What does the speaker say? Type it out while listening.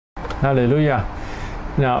Hallelujah.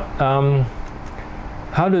 Now,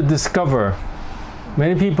 how to discover?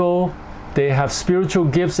 Many people, they have spiritual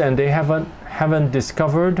gifts and they haven't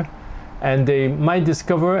discovered, and they might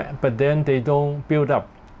discover, but then they don't build up.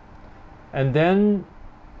 And then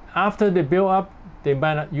after they build up, they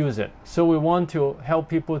might not use it. So we want to help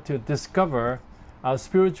people to discover our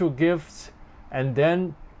spiritual gifts and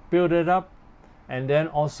then build it up, and then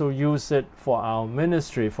also use it for our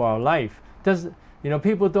ministry, for our life.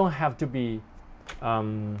 People don't have to be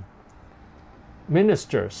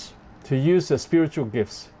ministers to use the spiritual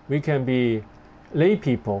gifts. We can be lay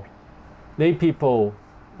people. We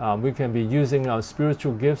can be using our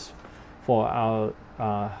spiritual gifts for our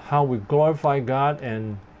how we glorify God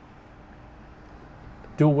and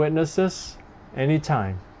do witnesses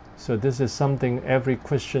anytime. So this is something every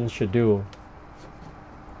Christian should do.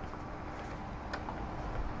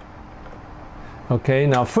 Okay,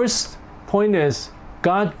 now first point is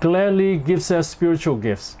God gladly gives us spiritual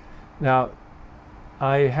gifts. Now,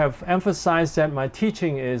 I have emphasized that my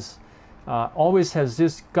teaching is always has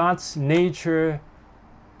this God's nature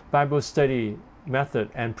Bible study method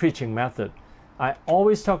and preaching method. I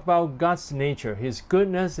always talk about God's nature, His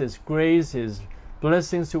goodness, His grace, His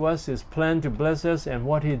blessings to us, His plan to bless us, and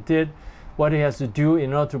what He did, what He has to do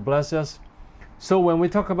in order to bless us. So when we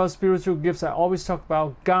talk about spiritual gifts, I always talk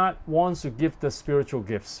about God wants to give the spiritual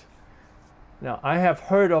gifts. Now, I have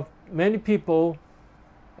heard of many people,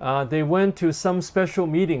 they went to some special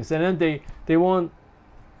meetings and then they want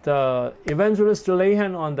the evangelist to lay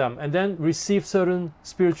hand on them and then receive certain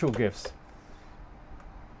spiritual gifts.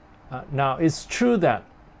 Now, it's true that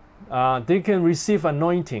they can receive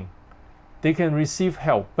anointing, they can receive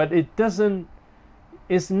help, but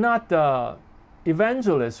it's not the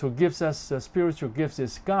evangelist who gives us the spiritual gifts,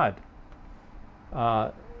 it's God.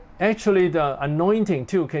 Actually, the anointing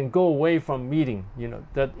too can go away from meeting.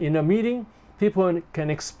 That in a meeting, people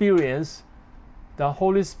can experience the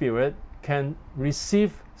Holy Spirit, can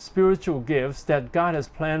receive spiritual gifts that God has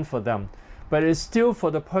planned for them. But it's still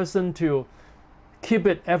for the person to keep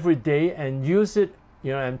it every day and use it,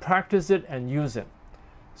 and practice it and use it.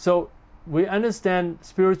 So we understand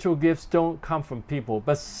spiritual gifts don't come from people,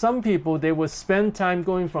 but some people, they will spend time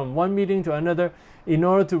going from one meeting to another in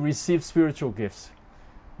order to receive spiritual gifts.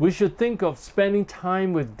 We should think of spending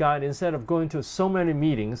time with God instead of going to so many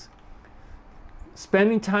meetings,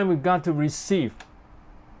 spending time with God to receive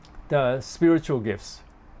the spiritual gifts.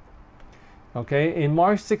 Okay, in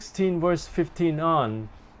Mark 16 verse 15 on,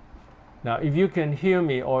 now if you can hear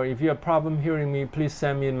me or if you have a problem hearing me, please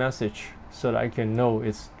send me a message so that I can know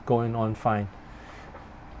it's going on fine.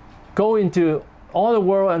 Go into all the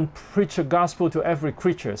world and preach the gospel to every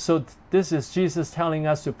creature. So this is Jesus telling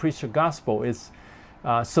us to preach the gospel.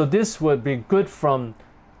 So this would be good from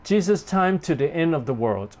Jesus' time to the end of the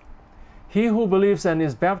world. He who believes and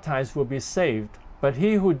is baptized will be saved, but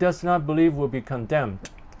he who does not believe will be condemned.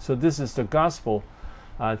 So this is the gospel,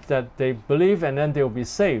 that they believe and then they will be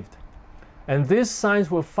saved. And these signs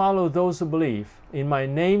will follow those who believe. In my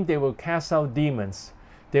name they will cast out demons.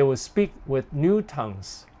 They will speak with new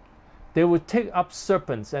tongues. They will take up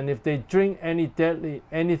serpents, and if they drink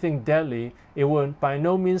anything deadly, it will by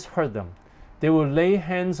no means hurt them. They will lay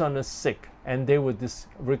hands on the sick, and they will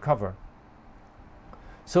recover.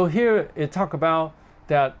 So here it talks about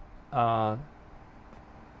that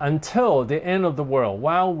until the end of the world,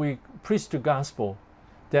 while we preach the gospel,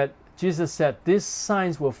 that Jesus said these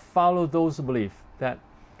signs will follow those who believe, that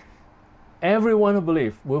everyone who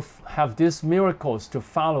believes will have these miracles to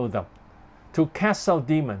follow them, to cast out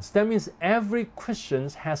demons. That means every Christian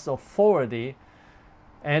has authority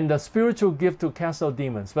and the spiritual gift to cast out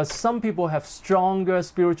demons. But some people have stronger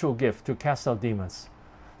spiritual gift to cast out demons.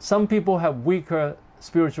 Some people have weaker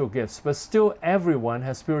spiritual gifts, but still everyone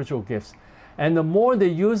has spiritual gifts. And the more they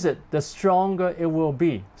use it, the stronger it will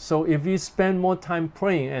be. So if we spend more time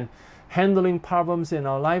praying and handling problems in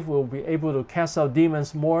our life, we'll be able to cast out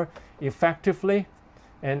demons more effectively.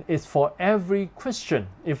 And it's for every Christian.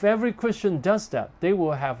 If every Christian does that, they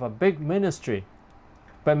will have a big ministry.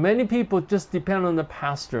 But many people just depend on the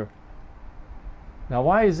pastor. Now,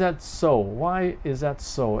 why is that so? Why is that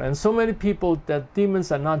so? And so many people, that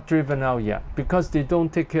demons are not driven out yet because they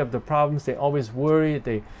don't take care of the problems. They always worry.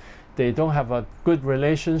 They don't have a good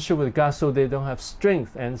relationship with God, so they don't have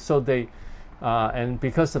strength. And so and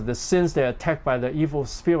because of the sins, they're attacked by the evil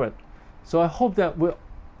spirit. So I hope that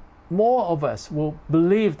more of us will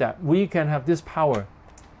believe that we can have this power.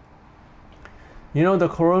 The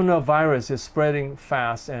coronavirus is spreading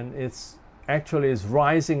fast, and it's actually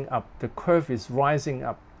rising up. The curve is rising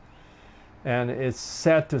up. And it's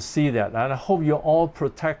sad to see that. And I hope you all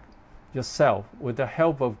protect yourself with the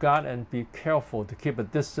help of God, and be careful to keep a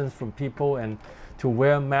distance from people and to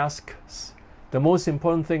wear masks. The most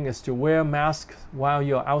important thing is to wear masks while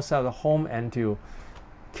you're outside the home and to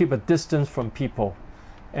keep a distance from people.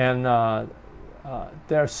 And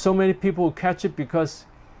there are so many people who catch it, because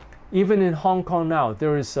even in Hong Kong now,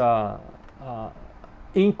 there is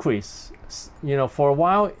increase. You know, for a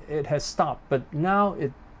while it has stopped, but now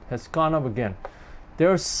it has gone up again. There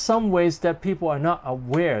are some ways that people are not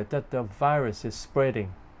aware that the virus is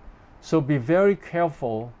spreading. So be very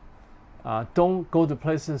careful. Don't go to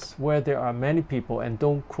places where there are many people, and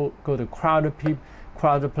don't go to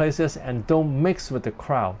crowded places, and don't mix with the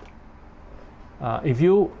crowd. If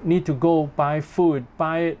you need to go buy food,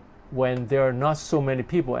 buy it when there are not so many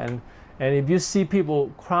people. And if you see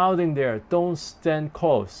people crowding there, don't stand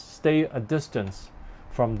close. Stay a distance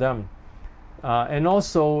from them. And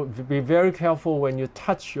also be very careful when you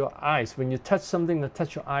touch your eyes. When you touch something that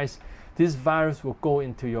touch your eyes, this virus will go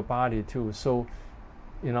into your body too. So,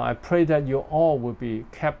 you know, I pray that you all will be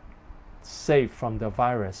kept safe from the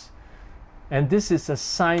virus. And this is a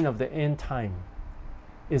sign of the end time.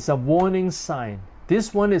 It's a warning sign.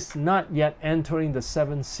 This one is not yet entering the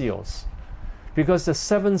 7 seals. Because the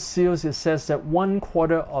 7 seals, it says that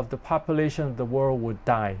 1/4 of the population of the world would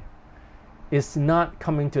die. It's not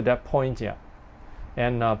coming to that point yet.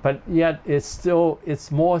 And but yet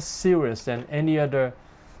it's more serious than any other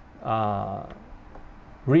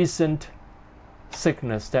recent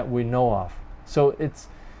sickness that we know of.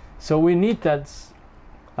 So we need that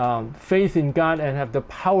faith in God and have the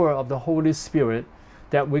power of the Holy Spirit,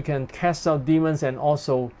 that we can cast out demons and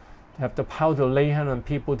also have the power to lay hands on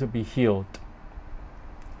people to be healed.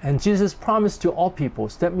 And Jesus promised to all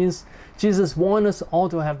peoples. That means Jesus wants us all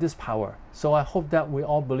to have this power. So I hope that we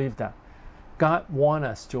all believe that. God wants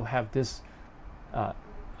us to have this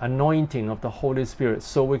anointing of the Holy Spirit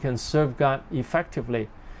so we can serve God effectively.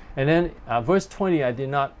 And then verse 20, I did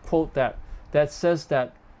not quote that. That says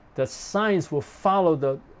that the signs will follow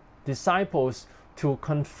the disciples to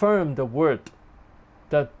confirm the word.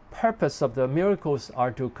 The purpose of the miracles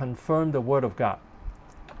are to confirm the word of God.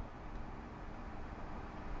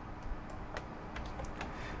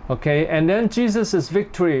 Okay, and then Jesus'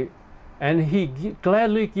 victory, and he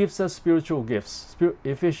gladly gives us spiritual gifts.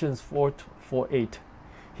 Ephesians 4:8.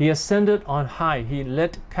 He ascended on high. He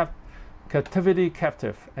led captivity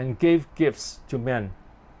captive and gave gifts to men.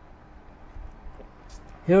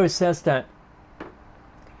 Here it says that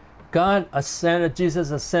God ascended,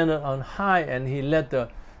 Jesus ascended on high, and he led the,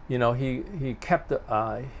 you know, he captured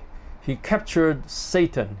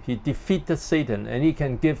Satan. He defeated Satan, and he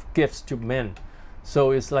can give gifts to men.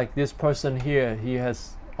 So it's like this person here, he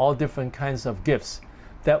has all different kinds of gifts,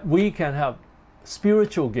 that we can have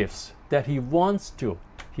spiritual gifts that he wants to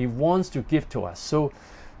give to us. So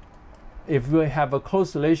if we have a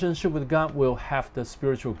close relationship with God, we'll have the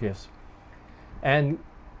spiritual gifts. And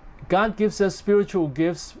God gives us spiritual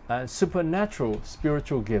gifts, supernatural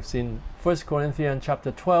spiritual gifts. In 1 Corinthians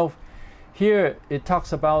chapter 12, here it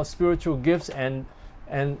talks about spiritual gifts, and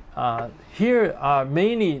here are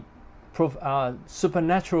many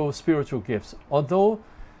supernatural spiritual gifts. Although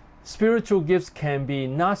spiritual gifts can be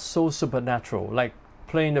not so supernatural, like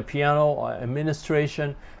playing the piano or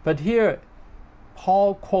administration, but here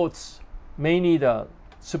Paul quotes mainly the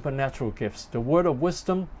supernatural gifts, the word of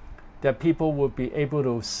wisdom, that people will be able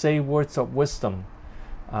to say words of wisdom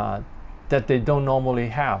that they don't normally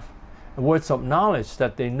have, words of knowledge,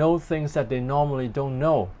 that they know things that they normally don't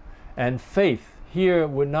know, and faith. Here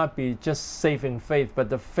would not be just saving faith, but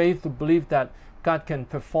the faith to believe that God can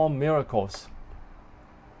perform miracles.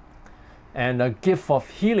 And a gift of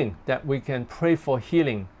healing, that we can pray for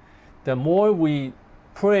healing. The more we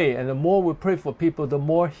pray and the more we pray for people, the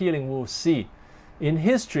more healing we'll see. In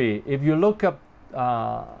history, if you look up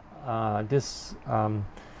this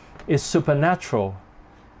is supernatural,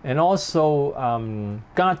 and also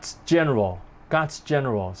God's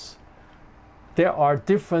generals. There are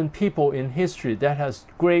different people in history that has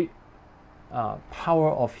great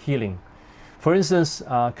power of healing. For instance,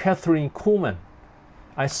 Catherine Kuhlman.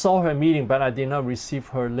 I saw her meeting, but I did not receive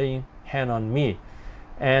her laying hand on me.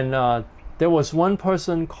 And there was one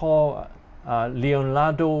person called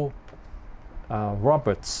Leonardo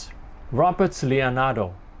Roberts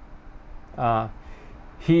Leonardo.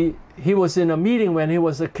 He was in a meeting when he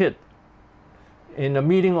was a kid, in a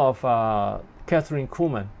meeting of Catherine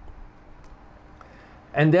Kuhlman.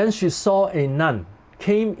 And then she saw a nun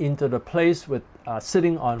came into the place with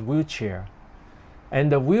sitting on wheelchair.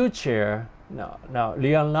 And the wheelchair, now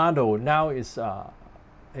Leonardo now is a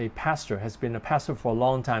pastor, has been a pastor for a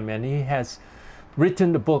long time, and he has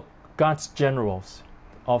written the book God's Generals.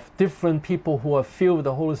 of different people who are filled with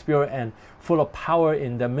the Holy Spirit and full of power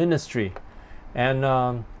in the ministry.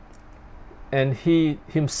 And he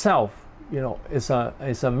himself, is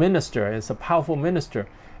a minister, is a powerful minister.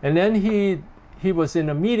 And then he was in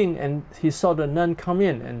a meeting and he saw the nun come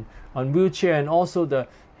in and on wheelchair, and also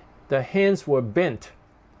the hands were bent.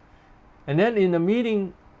 And then in the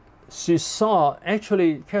meeting, she saw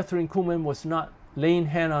actually Catherine Kuhlman was not laying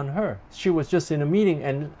hand on her. She was just in a meeting,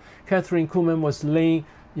 and Catherine Kuhlman was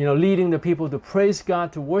leading the people to praise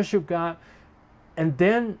God, to worship God. And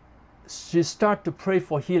then she started to pray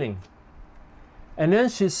for healing. And then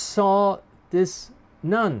she saw this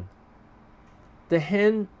nun. The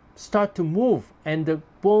hand start to move and the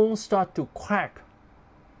bone start to crack,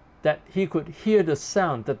 that he could hear the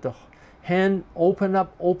sound, that the hand open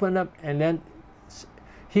up, and then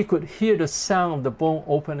he could hear the sound of the bone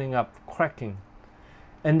opening up, cracking.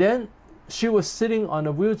 And then she was sitting on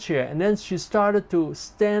a wheelchair, and then she started to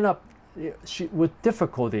stand up with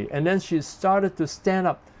difficulty, and then she started to stand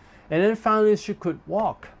up, and then finally she could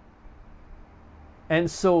walk. And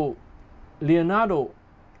so Leonardo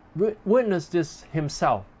witnessed this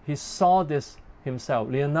himself. He saw this himself.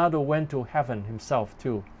 Leonardo went to heaven himself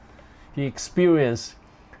too. He experienced,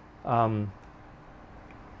 when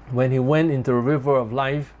he went into the river of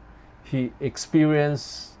life, he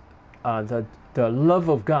experienced the love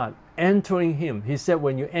of God entering him. He said,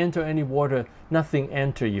 when you enter any water, nothing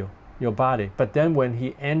enter your body. But then when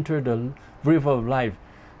he entered the river of life,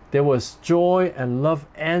 there was joy and love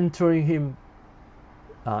entering him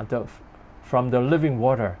from the living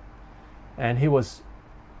water. And he was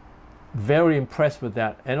very impressed with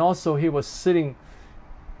that. And also he was sitting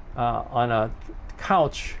on a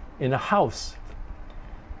couch in a house.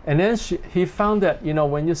 And then he found that,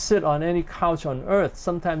 when you sit on any couch on earth,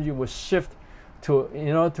 sometimes you will shift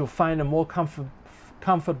to find a more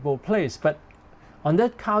comfortable place. But on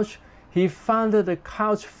that couch, he found that the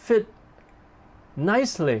couch fit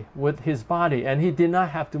nicely with his body, and he did not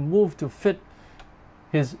have to move to fit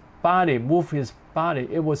his body, move his body.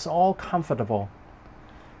 It was all comfortable.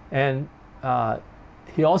 And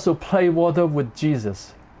he also played water with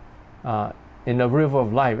Jesus in the river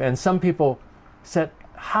of life. And some people said,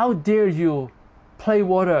 how dare you pour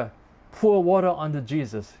water onto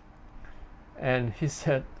Jesus? And he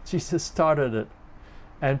said, Jesus started it.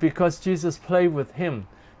 And because Jesus played with him,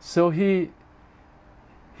 so he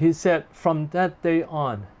said from that day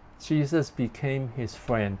on, Jesus became his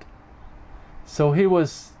friend. So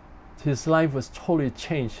his life was totally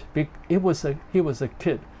changed. He was a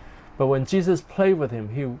kid. But when Jesus played with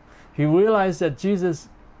him, he realized that Jesus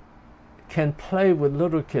can play with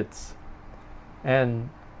little kids. And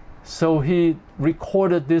so he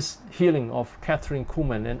recorded this healing of Catherine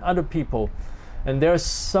Kuhlman and other people. And there are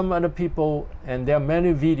some other people, and there are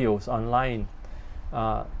many videos online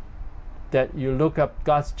that you look up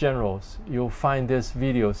God's Generals, you'll find these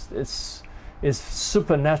videos. It's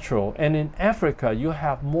supernatural. And in Africa, you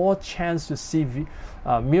have more chance to see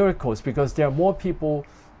miracles because there are more people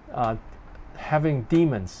having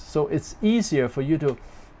demons. So it's easier for you to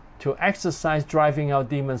exercise driving out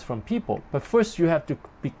demons from people. But first you have to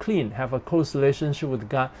be clean, have a close relationship with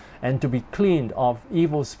God, and to be cleaned of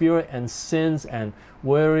evil spirit and sins and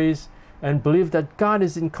worries, and believe that God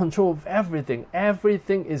is in control of everything.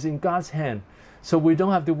 Everything is in God's hand. So we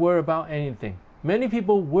don't have to worry about anything. Many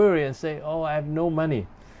people worry and say, oh, I have no money.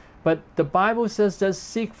 But the Bible says that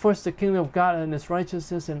seek first the kingdom of God and his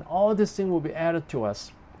righteousness, and all these things will be added to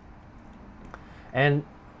us. And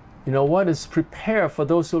what is prepared for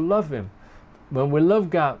those who love him? When we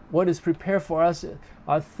love God, what is prepared for us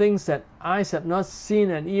are things that eyes have not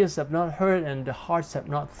seen and ears have not heard and the hearts have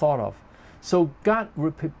not thought of. So God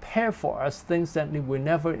will prepare for us things that we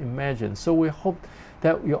never imagined. So we hope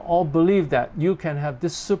that you all believe that you can have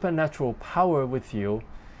this supernatural power with you,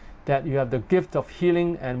 that you have the gift of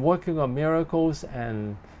healing and working of miracles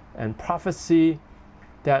and prophecy,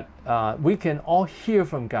 that we can all hear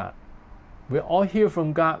from God. We all hear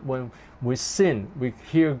from God when we sin. We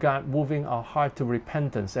hear God moving our heart to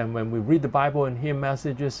repentance. And when we read the Bible and hear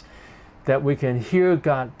messages, that we can hear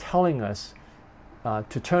God telling us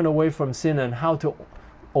to turn away from sin and how to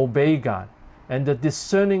obey God. And the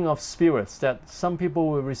discerning of spirits, that some people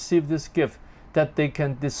will receive this gift, that they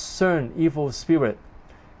can discern evil spirit,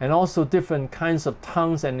 and also different kinds of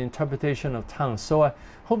tongues and interpretation of tongues. So I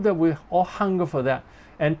hope that we all hunger for that.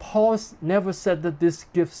 And Paul never said that these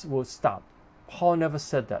gifts will stop. Paul never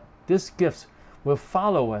said that. These gifts will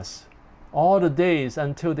follow us all the days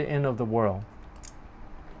until the end of the world.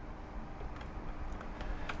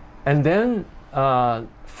 And then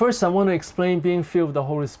first I want to explain being filled with the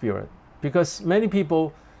Holy Spirit, because many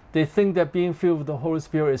people they think that being filled with the Holy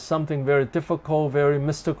Spirit is something very difficult, very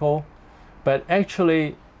mystical. But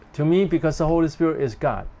actually, to me, because the Holy Spirit is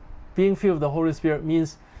God, being filled with the Holy Spirit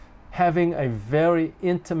means having a very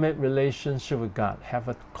intimate relationship with God, have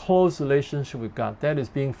a close relationship with God. That is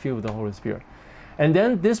being filled with the Holy Spirit. And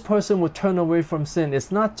then this person will turn away from sin.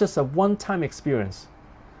 It's not just a one-time experience.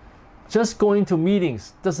 Just going to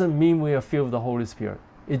meetings doesn't mean we are filled with the Holy Spirit.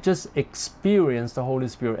 It just experience the Holy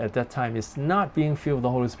Spirit at that time. It's not being filled with the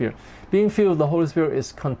Holy Spirit. Being filled with the Holy Spirit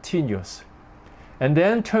is continuous. And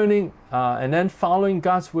then following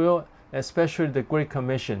God's will, especially the Great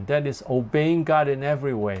Commission. That is obeying God in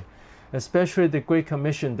every way. Especially the Great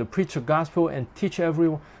Commission to preach the gospel and teach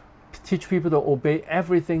people to obey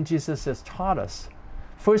everything Jesus has taught us.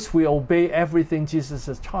 First, we obey everything Jesus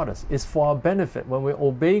has taught us. It's for our benefit. When we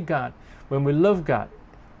obey God, when we love God,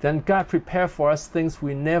 then God prepares for us things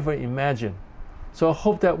we never imagined. So I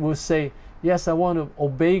hope that we'll say, yes, I want to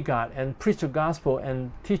obey God and preach the gospel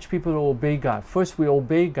and teach people to obey God. First, we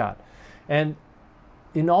obey God. And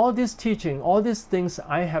in all this teaching, all these things,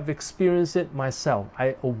 I have experienced it myself.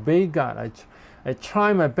 I obey God. I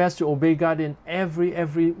try my best to obey God in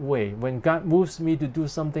every way. When God moves me to do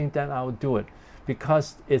something, then I will do it.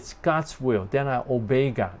 Because it's God's will, then I obey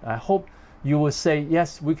God. I hope you will say,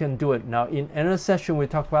 yes, we can do it. Now, in another session, we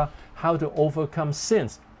talk about how to overcome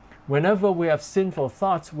sins. Whenever we have sinful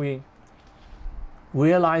thoughts, we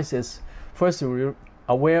realize it's, first we're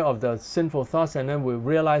aware of the sinful thoughts, and then we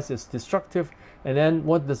realize it's destructive. And then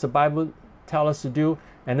what does the Bible tell us to do?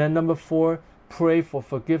 And then number 4, pray for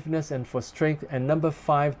forgiveness and for strength. And number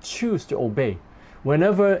 5, choose to obey.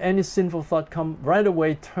 Whenever any sinful thought comes, right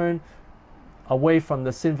away turn away from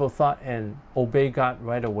the sinful thought and obey God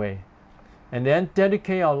right away. And then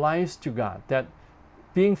dedicate our lives to God. That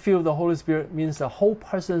being filled with the Holy Spirit means the whole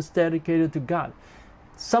person is dedicated to God.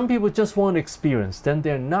 Some people just want experience, then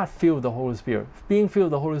they're not filled with the Holy Spirit. Being filled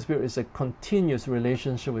with the Holy Spirit is a continuous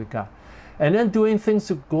relationship with God. And then doing things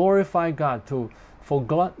to glorify God, for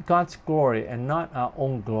God's glory and not our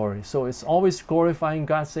own glory. So it's always glorifying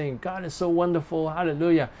God, saying, God is so wonderful,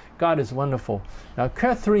 hallelujah, God is wonderful. Now,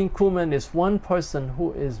 Catherine Kuhlman is one person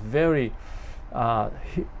who is very, that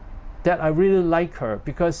I really like her,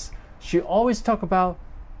 because she always talk about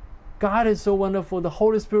God is so wonderful, the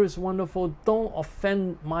Holy Spirit is wonderful, don't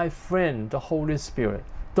offend my friend, the Holy Spirit.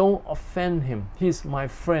 Don't offend him, he's my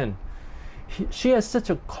friend. She has such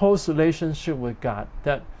a close relationship with God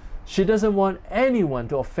that she doesn't want anyone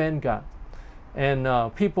to offend God.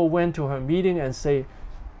 And people went to her meeting and say,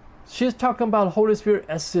 she's talking about the Holy Spirit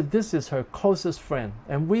as if this is her closest friend.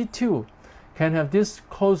 And we too can have this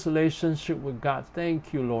close relationship with God.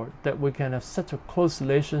 Thank you, Lord, that we can have such a close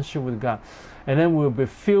relationship with God. And then we'll be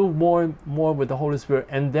filled more and more with the Holy Spirit.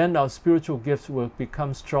 And then our spiritual gifts will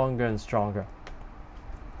become stronger and stronger.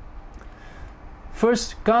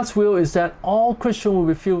 First, God's will is that all Christians will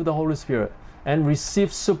be filled with the Holy Spirit and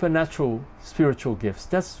receive supernatural spiritual gifts.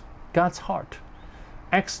 That's God's heart.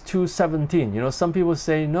 Acts 2:17. Some people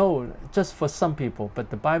say, no, just for some people.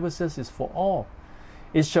 But the Bible says it's for all.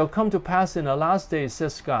 It shall come to pass in the last days,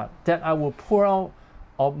 says God, that I will pour out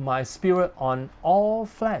of my Spirit on all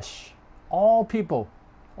flesh, all people.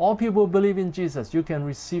 All people believe in Jesus. You can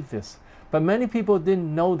receive this. But many people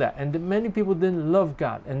didn't know that. And many people didn't love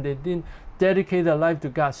God. And they didn't dedicate their life to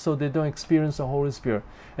God, so they don't experience the Holy Spirit.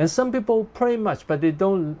 And some people pray much, but they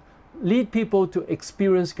don't lead people to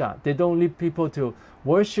experience God. They don't lead people to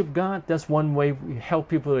worship God. That's one way we help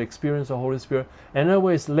people to experience the Holy Spirit. Another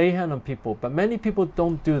way is lay hand on people. But many people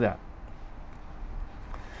don't do that.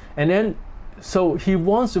 And then, so he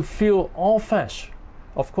wants to fill all flesh.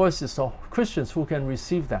 Of course, it's all Christians who can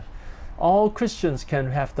receive that. All Christians can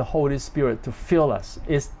have the Holy Spirit to fill us.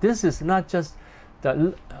 This is not just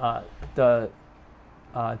the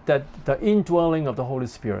indwelling of the Holy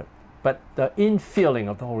Spirit, but the infilling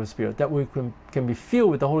of the Holy Spirit, that we can be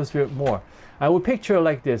filled with the Holy Spirit more. I would picture it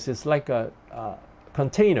like this. It's like a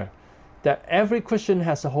container that every Christian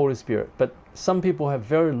has the Holy Spirit, but some people have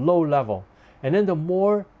very low level. And then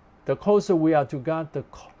the closer we are to God, the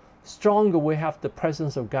stronger we have the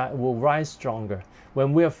presence of God. It will rise stronger.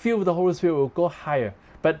 When we are filled with the Holy Spirit, it will go higher.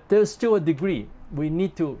 But there's still a degree. We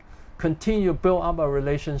need to continue to build up our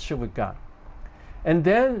relationship with God. And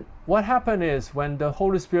then what happens is, when the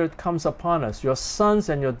Holy Spirit comes upon us, your sons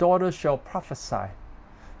and your daughters shall prophesy.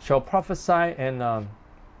 And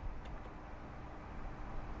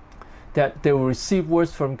that they will receive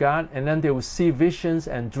words from God, and then they will see visions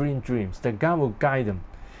and dream dreams, that God will guide them.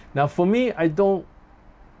 Now for me, I don't,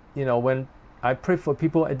 when I pray for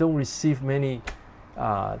people, I don't receive many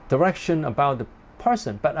direction about the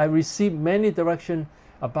person, but I receive many direction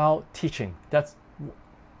about teaching. That's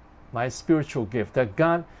my spiritual gift, that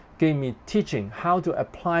God gave me teaching how to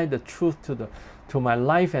apply the truth to my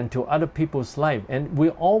life and to other people's life. And we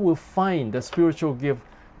all will find the spiritual gift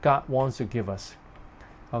God wants to give us.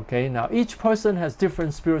 Okay, now each person has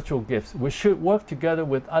different spiritual gifts. We should work together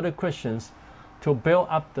with other Christians to build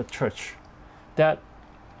up the church. That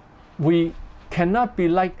we cannot be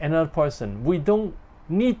like another person. We don't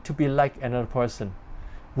need to be like another person.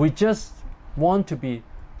 We just want to be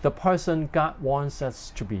the person God wants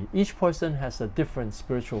us to be. Each person has a different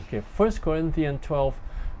spiritual gift. 1 Corinthians 12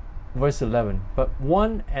 verse 11. But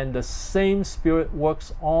one and the same Spirit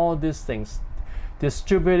works all these things,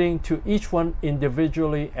 distributing to each one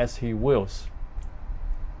individually as He wills.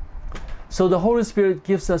 So the Holy Spirit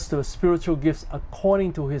gives us the spiritual gifts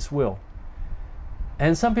according to His will.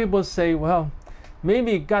 And some people say, well,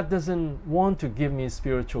 maybe God doesn't want to give me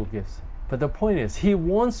spiritual gifts. But the point is, He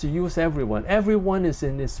wants to use everyone. Everyone is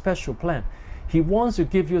in His special plan. He wants to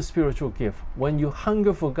give you a spiritual gift. When you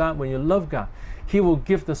hunger for God, when you love God, He will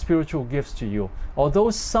give the spiritual gifts to you.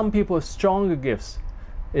 Although some people have stronger gifts,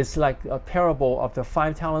 it's like a parable of the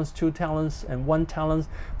 5 talents, 2 talents, and 1 talent.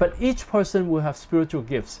 But each person will have spiritual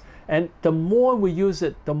gifts. And the more we use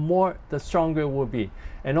it, the stronger it will be.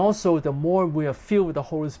 And also, the more we are filled with the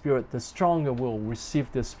Holy Spirit, the stronger we'll receive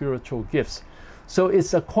the spiritual gifts. So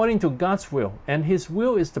it's according to God's will, and His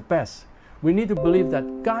will is the best. We need to believe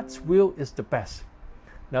that God's will is the best.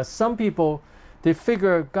 Now, some people, they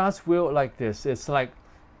figure God's will like this. It's like,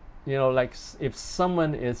 like if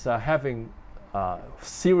someone is having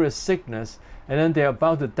serious sickness, and then they're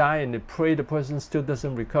about to die, and they pray the person still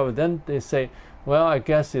doesn't recover, then they say, well, I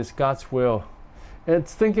guess it's God's will.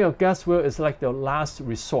 It's thinking of God's will is like the last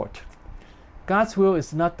resort. God's will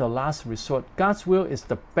is not the last resort. God's will is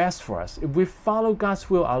the best for us. If we follow God's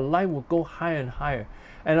will, our life will go higher and higher.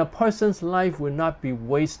 And a person's life will not be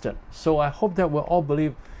wasted. So I hope that we'll all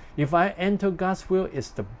believe, if I enter God's will, it's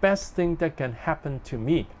the best thing that can happen to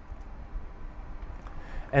me.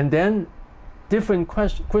 And then different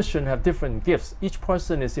Christians have different gifts. Each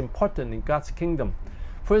person is important in God's kingdom.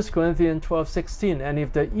 1 Corinthians 12:16, and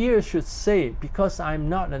if the ear should say, because I'm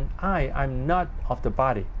not an eye, I'm not of the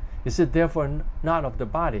body, is it therefore not of the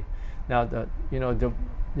body? Now,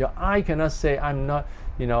 your eye cannot say, I'm not,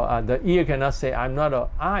 the ear cannot say, I'm not an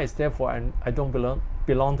eye, therefore I don't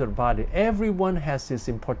belong to the body. Everyone has his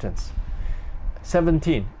importance.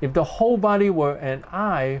 17, if the whole body were an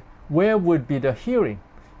eye, where would be the hearing?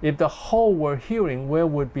 If the whole were hearing, where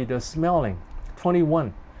would be the smelling?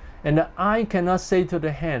 21, and the eye cannot say to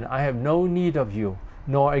the hand, I have no need of you,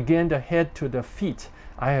 nor again the head to the feet,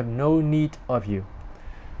 I have no need of you.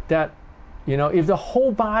 That, if the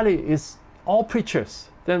whole body is all preachers,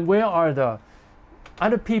 then where are the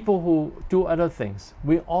other people who do other things?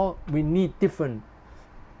 We need different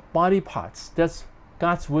body parts. That's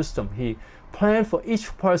God's wisdom. He planned for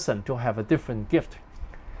each person to have a different gift.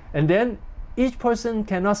 And then each person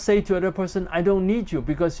cannot say to other person, I don't need you,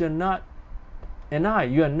 because you're not an eye,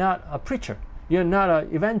 you are not a preacher, you're not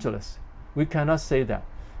an evangelist. We cannot say that.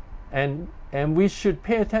 And we should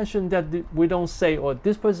pay attention that we don't say, oh,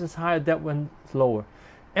 this person is higher, that one is lower.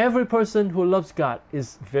 Every person who loves God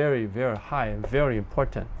is very, very high and very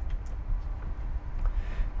important.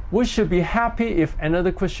 We should be happy if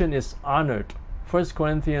another Christian is honored. 1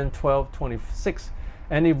 Corinthians 12:26.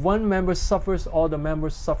 And if one member suffers, all the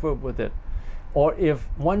members suffer with it. Or if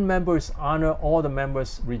one member is honored, all the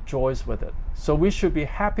members rejoice with it. So we should be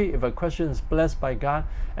happy if a Christian is blessed by God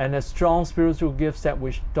and has strong spiritual gifts that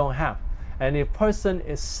we don't have. And if a person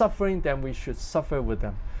is suffering, then we should suffer with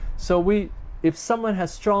them. So if someone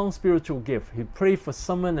has strong spiritual gift, he prays for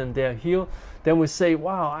someone and they're healed, then we say,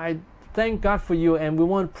 wow, I thank God for you, and we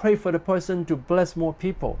want to pray for the person to bless more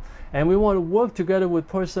people. And we want to work together with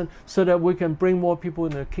person so that we can bring more people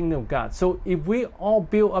in the kingdom of God. So if we all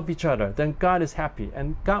build up each other, then God is happy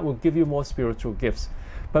and God will give you more spiritual gifts.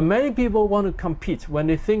 But many people want to compete. When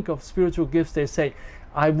they think of spiritual gifts, they say,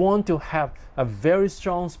 I want to have a very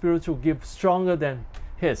strong spiritual gift, stronger than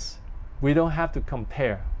his. We don't have to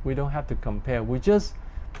compare. We don't have to compare. We just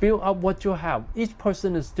build up what you have. Each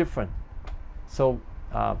person is different. So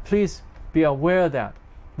please be aware that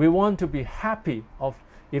we want to be happy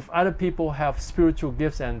if other people have spiritual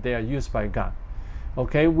gifts and they are used by God.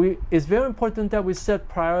 Okay, it's very important that we set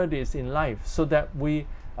priorities in life so that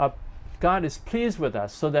God is pleased with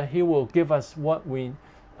us, so that He will give us what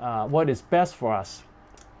is best for us.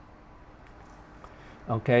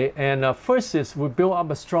 Okay, and first is we build up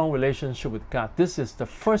a strong relationship with God. This is the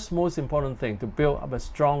first most important thing, to build up a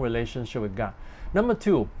strong relationship with God. Number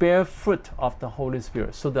 2, bear fruit of the Holy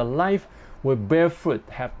Spirit. So the life will bear fruit,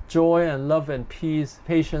 have joy and love and peace,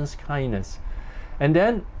 patience, kindness. And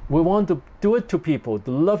then We want to do it to people,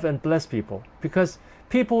 to love and bless people, because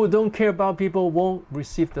people who don't care about people won't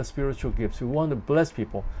receive the spiritual gifts. We want to bless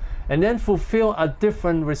people. And then fulfill our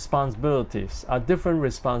different responsibilities.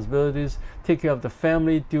 Take care of the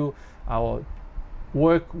family, do our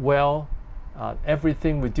work well,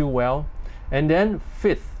 everything we do well. And then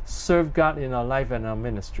fifth, serve God in our life and our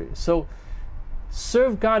ministry. So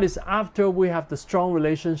serve God is after we have the strong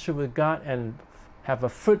relationship with God and have a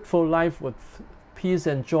fruitful life with peace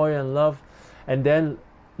and joy and love, and then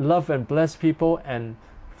love and bless people and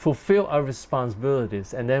fulfill our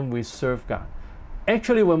responsibilities, and then we serve God.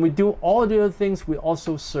 Actually, when we do all the other things, we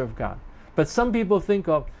also serve God. But some people think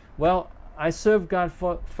of, well, I serve God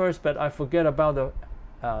first, but I forget about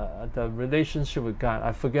the relationship with God.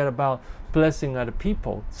 I forget about blessing other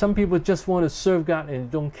people. Some people just want to serve God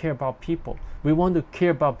and don't care about people. We want to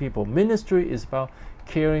care about people. Ministry is about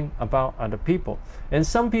caring about other people. And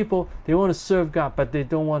some people, they want to serve God, but they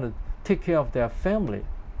don't want to take care of their family.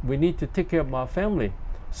 We need to take care of our family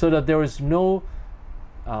so that there is no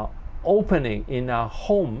opening in our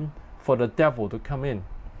home for the devil to come in.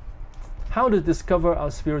 How to discover our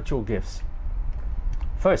spiritual gifts?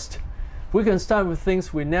 First, we can start with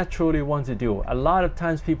things we naturally want to do. A lot of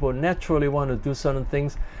times people naturally want to do certain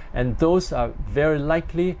things, and those are very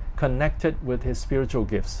likely connected with his spiritual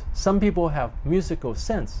gifts. Some people have musical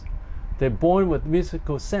sense. They're born with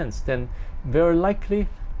musical sense, then very likely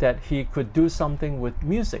that he could do something with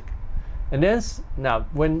music. And then, now,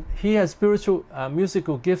 when he has spiritual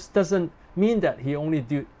musical gifts, doesn't mean that he only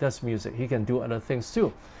does music. He can do other things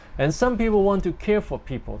too. And some people want to care for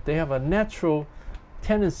people. They have a natural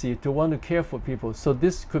tendency to want to care for people. So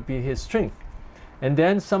this could be his strength. And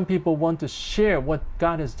then some people want to share what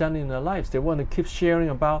God has done in their lives. They want to keep sharing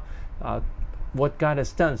about what God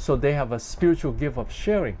has done. So they have a spiritual gift of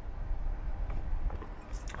sharing.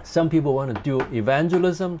 Some people want to do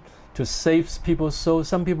evangelism to save people's souls.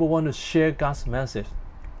 Some people want to share God's message,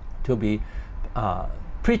 to be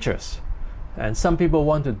preachers. And some people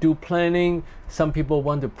want to do planning. Some people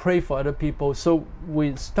want to pray for other people. So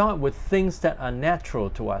we start with things that are natural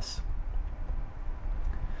to us.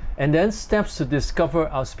 And then steps to discover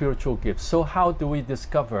our spiritual gifts. So how do we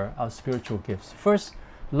discover our spiritual gifts? First,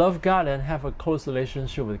 love God and have a close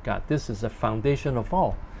relationship with God. This is the foundation of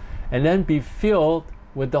all. And then be filled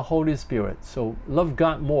with the Holy Spirit. So love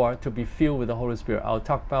God more to be filled with the Holy Spirit. I'll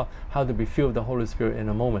talk about how to be filled with the Holy Spirit in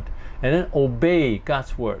a moment. And then obey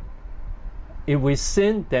God's word. If we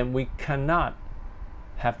sin, then we cannot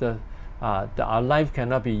have our life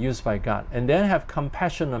cannot be used by God. And then have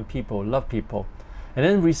compassion on people, love people. And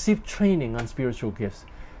then receive training on spiritual gifts.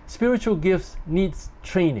 Spiritual gifts needs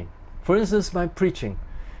training. For instance, my preaching.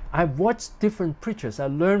 I've watched different preachers. I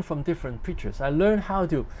learned from different preachers. I learned how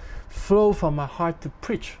to flow from my heart to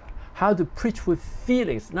preach. How to preach with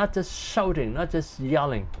feelings, not just shouting, not just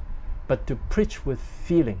yelling, but to preach with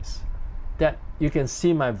feelings. That you can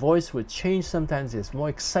see my voice would change. Sometimes it's more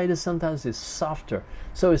excited, sometimes it's softer.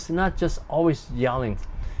 So it's not just always yelling.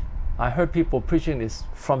 I heard people preaching this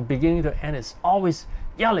from beginning to end. It's always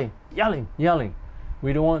yelling, yelling, yelling.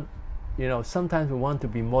 We don't want, sometimes we want to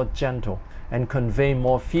be more gentle and convey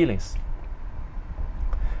more feelings.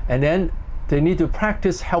 And then they need to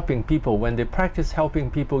practice helping people. When they practice helping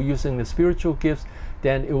people using the spiritual gifts,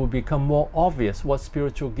 then it will become more obvious what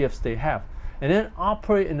spiritual gifts they have. And then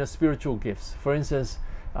operate in the spiritual gifts. For instance,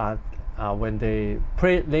 when they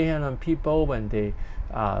lay hands on people, when they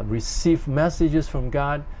receive messages from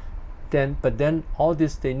God, but then all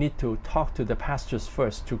this they need to talk to the pastors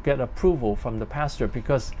first to get approval from the pastor,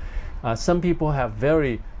 because some people have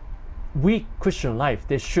very weak Christian life.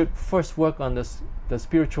 They should first work on the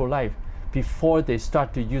spiritual life before they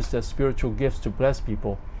start to use their spiritual gifts to bless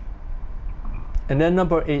people. And then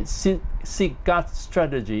number 8, seek God's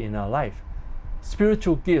strategy in our life.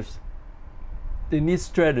 Spiritual gifts, they need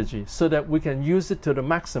strategy so that we can use it to the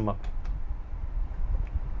maximum.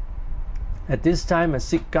 At this time, I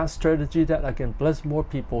seek God's strategy that I can bless more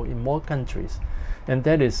people in more countries. And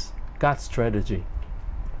that is God's strategy.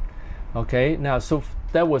 Okay, now, so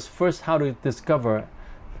that was first how to discover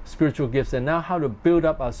spiritual gifts, and now how to build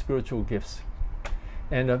up our spiritual gifts.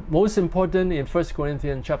 And most important in 1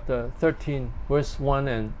 Corinthians chapter 13, verse 1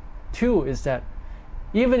 and 2 is that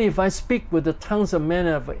even if I speak with the tongues of men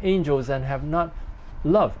and of angels and have not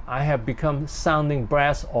love, I have become sounding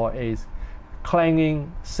brass or a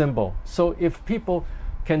clanging cymbal. So if people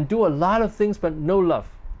can do a lot of things but no love,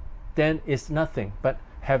 then it's nothing. But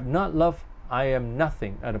have not love, I am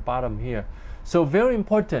nothing at the bottom here. So very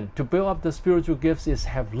important to build up the spiritual gifts is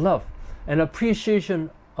have love and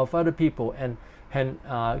appreciation of other people, and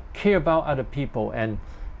care about other people, and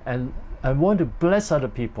and want to bless other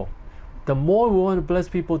people. The more we want to bless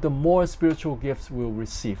people, the more spiritual gifts we'll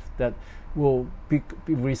receive. That will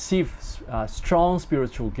receive strong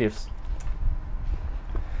spiritual gifts.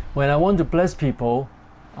 When I want to bless people,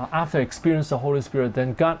 after I experience the Holy Spirit,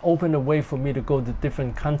 then God opened a way for me to go to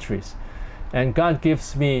different countries, and God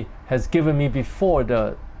has given me before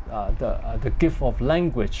the gift of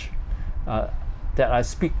language, that I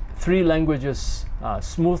speak 3 languages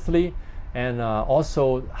smoothly, and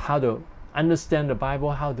also how to understand the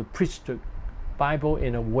Bible, how to preach the Bible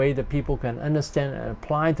in a way that people can understand and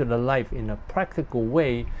apply to their life in a practical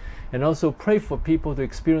way, and also pray for people to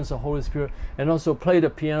experience the Holy Spirit, and also play the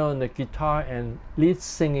piano and the guitar and lead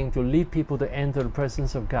singing to lead people to enter the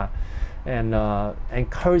presence of God, and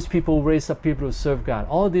encourage people, raise up people to serve God.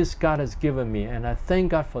 All this God has given me, and I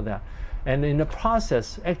thank God for that. And in the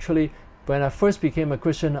process, actually, when I first became a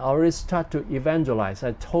Christian, I already started to evangelize.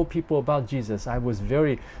 I told people about Jesus. I was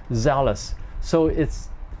very zealous. So it's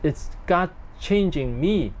God changing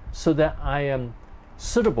me so that I am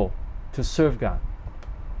suitable to serve God.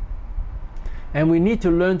 And we need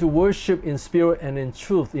to learn to worship in spirit and in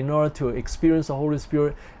truth in order to experience the Holy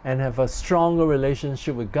Spirit and have a stronger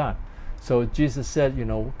relationship with God. So Jesus said,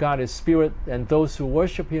 God is spirit, and those who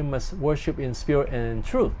worship Him must worship in spirit and in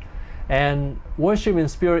truth. And worship in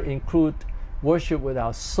spirit include worship with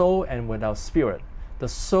our soul and with our spirit. The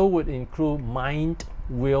soul would include mind,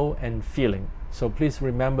 will, and feeling. So please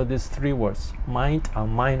remember these 3 words. Mind,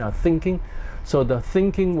 our thinking. So the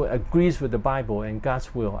thinking agrees with the Bible and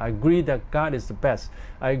God's will. I agree that God is the best.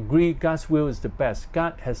 I agree God's will is the best.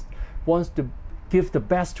 God wants to give the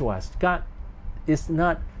best to us. God is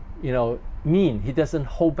not, mean. He doesn't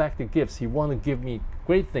hold back the gifts. He wants to give me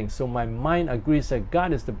great things. So my mind agrees that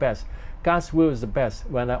God is the best. God's will is the best.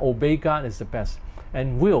 When I obey God, is the best.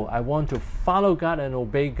 And will, I want to follow God and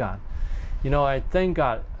obey God. I thank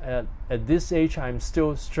God at this age I'm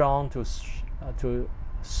still strong to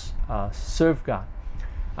serve God.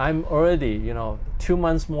 I'm already, 2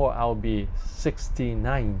 months more I'll be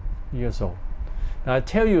 69 years old. Now I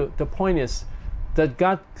tell you, the point is that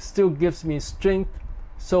God still gives me strength,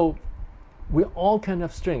 so we all can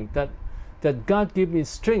have strength. That God give me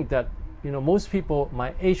strength that most people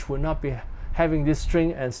my age would not be having this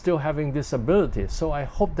strength and still having this ability. So I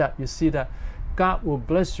hope that you see that God will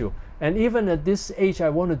bless you. And even at this age, I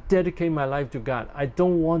want to dedicate my life to God. I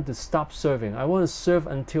don't want to stop serving. I want to serve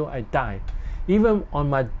until I die. Even on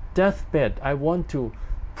my deathbed, I want to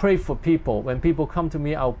pray for people. When people come to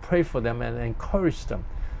me, I'll pray for them and encourage them.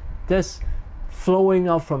 That's flowing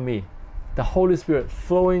out from me. The Holy Spirit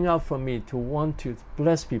flowing out from me to want to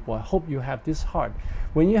bless people. I hope you have this heart.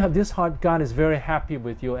 When you have this heart, God is very happy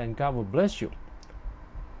with you and God will bless you.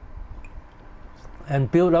 And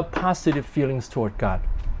build up positive feelings toward God.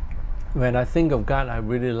 When I think of God, I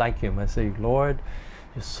really like Him. I say, Lord,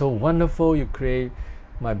 you're so wonderful. You create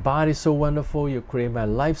my body so wonderful. You create my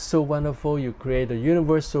life so wonderful. You create the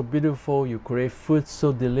universe so beautiful. You create food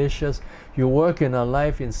so delicious. You work in our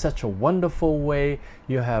life in such a wonderful way.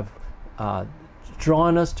 You have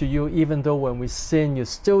drawn us to you. Even though when we sin, you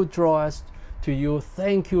still draw us to you.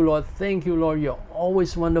 Thank you, Lord. Thank you, Lord. You're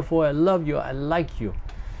always wonderful. I love you. I like you.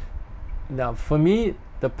 Now, for me,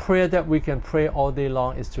 the prayer that we can pray all day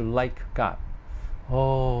long is to like God.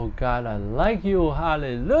 Oh, God, I like you.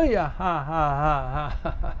 Hallelujah. Ha, ha,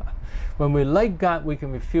 ha, ha. When we like God, we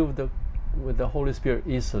can be filled with the Holy Spirit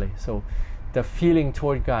easily. So the feeling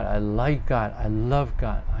toward God, I like God. I love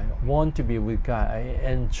God. I want to be with God. I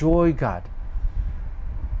enjoy God.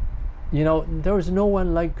 There is no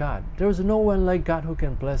one like God. There is no one like God who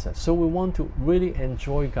can bless us. So we want to really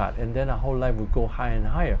enjoy God, and then our whole life will go higher and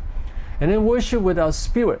higher. And then worship with our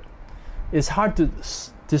spirit. It's hard to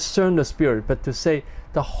discern the spirit, but to say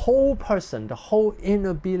the whole person, the whole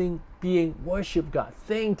inner being worship God.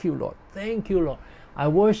 Thank you, Lord. Thank you, Lord. I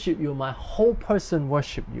worship you. My whole person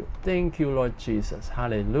worship you. Thank you, Lord Jesus.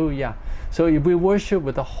 Hallelujah. So if we worship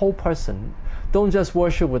with the whole person, don't just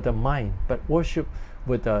worship with the mind, but worship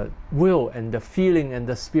with the will and the feeling and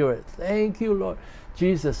the spirit. Thank you, Lord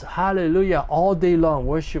Jesus. Hallelujah. All day long,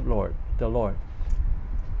 worship the Lord.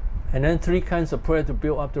 And then 3 kinds of prayer to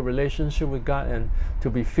build up the relationship with God and to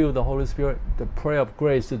be filled with the Holy Spirit. The prayer of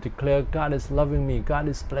grace to declare God is loving me, God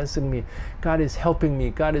is blessing me, God is helping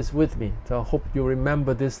me, God is with me. So I hope you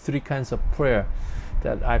remember these 3 kinds of prayer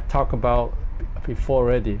that I've talked about before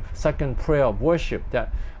already. Second, prayer of worship,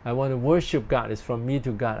 that I want to worship God. It's from me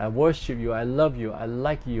to God. I worship you, I love you, I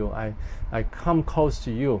like you, I come close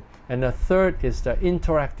to you. And the third is the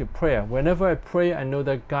interactive prayer. Whenever I pray, I know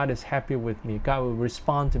that God is happy with me. God will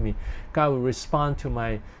respond to me. God will respond to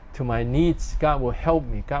my needs. God will help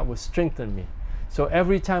me. God will strengthen me. So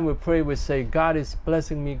every time we pray, we say, God is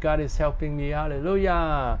blessing me, God is helping me,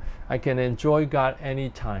 hallelujah. I can enjoy God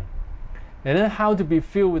anytime. And then how to be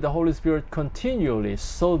filled with the Holy Spirit continually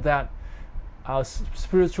so that our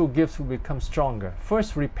spiritual gifts will become stronger.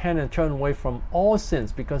 First, repent and turn away from all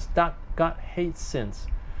sins, because that God hates sins.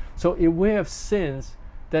 So if we have sins,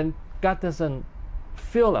 then God doesn't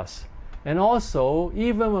fill us. And also,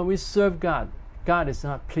 even when we serve God, God is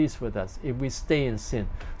not pleased with us if we stay in sin.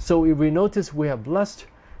 So if we notice we have lust,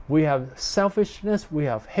 we have selfishness, we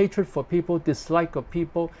have hatred for people, dislike of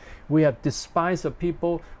people, we have despise of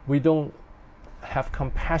people, we don't have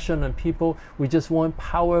compassion on people, we just want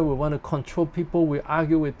power, we want to control people, we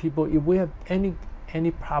argue with people. If we have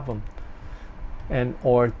any problem, and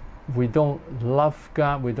or we don't love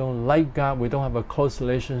God, we don't like God, we don't have a close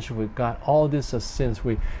relationship with God, all these are sins.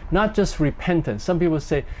 We not just repentance. Some people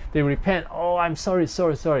say they repent, oh, I'm sorry,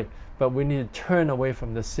 but we need to turn away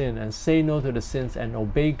from the sin and say no to the sins and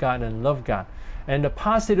obey God and love God. And the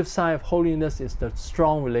positive side of holiness is the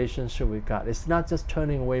strong relationship with God. It's not just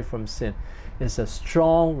turning away from sin. It's a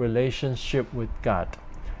strong relationship with God.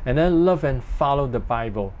 And then love and follow the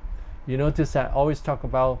Bible. You notice I always talk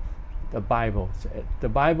about the Bible. The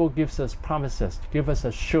Bible gives us promises, give us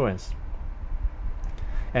assurance,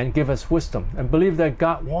 and give us wisdom. And believe that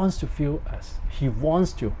God wants to fill us. He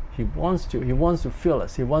wants to fill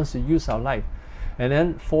us. He wants to use our life. And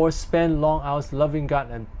then 4, spend long hours loving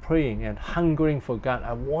God and praying and hungering for God.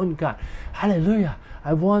 I want God. Hallelujah.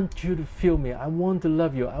 I want you to fill me. I want to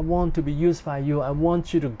love you. I want to be used by you. I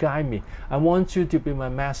want you to guide me. I want you to be my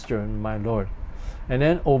master and my Lord. And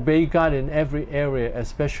then obey God in every area,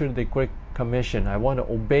 especially the Great Commission. I want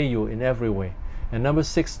to obey you in every way. And number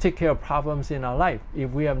 6, take care of problems in our life.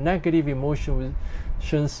 If we have negative emotions,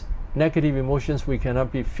 we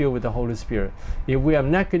cannot be filled with the Holy Spirit. If we have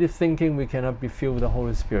negative thinking, we cannot be filled with the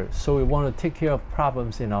Holy Spirit. So we want to take care of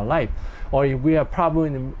problems in our life. Or if we have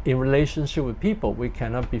problems in relationship with people, we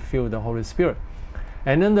cannot be filled with the Holy Spirit.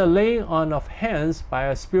 And then the laying on of hands by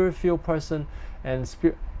a Spirit-filled person and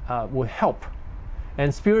will help.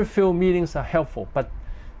 And Spirit-filled meetings are helpful, but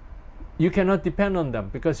you cannot depend on them,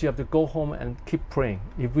 because you have to go home and keep praying.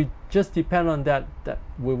 If we just depend on that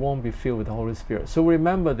we won't be filled with the Holy Spirit. So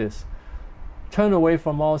remember this. Turn away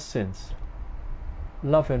from all sins.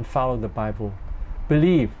 Love and follow the Bible.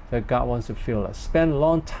 Believe that God wants to fill us. Spend a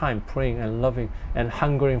long time praying and loving and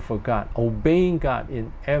hungering for God. Obeying God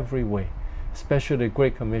in every way, especially the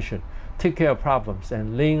Great Commission. Take care of problems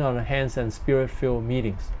and laying on hands and Spirit-filled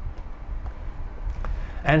meetings.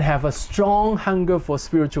 And have a strong hunger for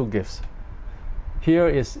spiritual gifts. Here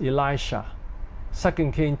is Elisha,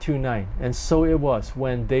 2 Kings 2:9. And so it was,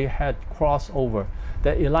 when they had crossed over,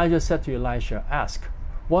 that Elijah said to Elisha, ask,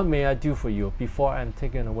 what may I do for you before I am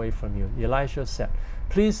taken away from you? Elisha said,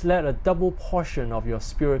 please let a double portion of your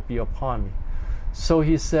spirit be upon me. So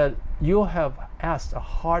he said, you have asked a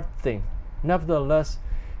hard thing. Nevertheless,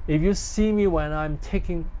 if you see me when I am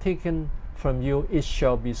taken from you, it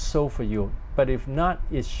shall be so for you. But if not,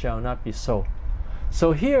 it shall not be so.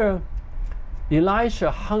 So here,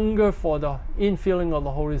 Elisha hungered for the infilling of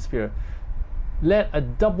the Holy Spirit. Let a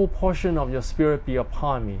double portion of your spirit be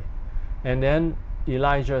upon me. And then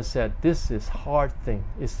Elijah said, this is hard thing.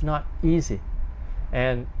 It's not easy.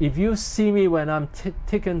 And if you see me when I'm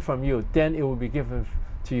taken from you, then it will be given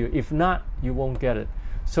to you. If not, you won't get it.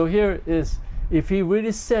 So here is, if he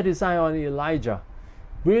really set his eye on Elijah,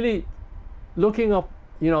 really looking up,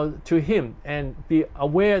 to him and be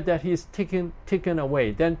aware that he's taken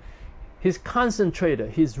away, then he's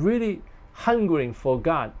concentrated. He's really hungering for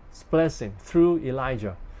God's blessing through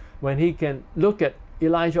Elijah. When he can look at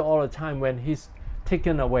Elijah all the time, when he's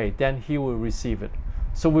taken away, then he will receive it.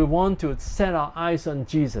 So we want to set our eyes on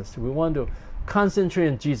Jesus. We want to concentrate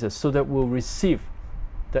on Jesus so that we'll receive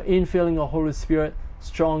the infilling of Holy Spirit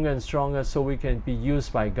stronger and stronger, so we can be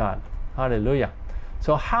used by God. Hallelujah.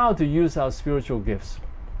 So how to use our spiritual gifts?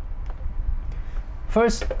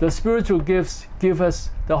 First, the spiritual gifts give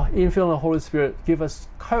us, the infilling of the Holy Spirit give us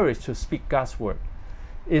courage to speak God's word.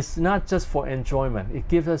 It's not just for enjoyment. It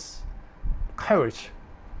gives us courage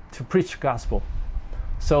to preach gospel.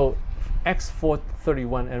 So Acts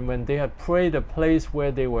 4:31, and when they had prayed, the place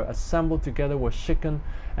where they were assembled together was shaken,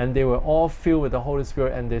 and they were all filled with the Holy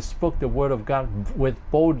Spirit, and they spoke the word of God with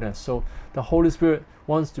boldness. So the Holy Spirit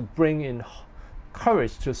wants to bring in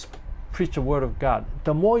courage to preach the word of God.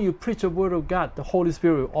 The more you preach the word of God, the Holy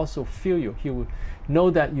Spirit will also fill you. He will know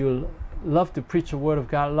that you love to preach the word of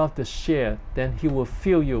God, love to share, then he will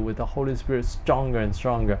fill you with the Holy Spirit stronger and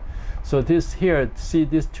stronger. So this here, see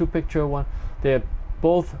these two picture one, they're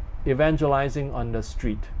both evangelizing on the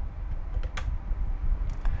street.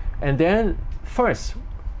 And then first,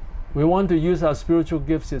 we want to use our spiritual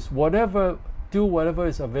gifts is do whatever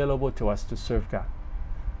is available to us to serve God.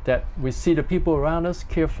 That we see the people around us,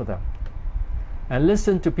 care for them. And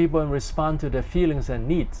listen to people and respond to their feelings and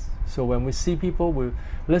needs. So when we see people, we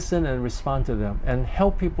listen and respond to them and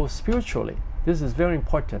help people spiritually. This is very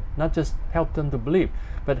important. Not just help them to believe,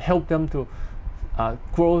 but help them to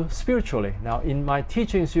grow spiritually. Now, in my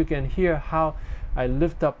teachings, you can hear how I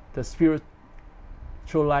lift up the spiritual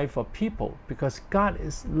life of people, because God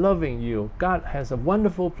is loving you. God has a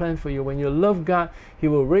wonderful plan for you. When you love God, He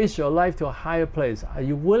will raise your life to a higher place. Are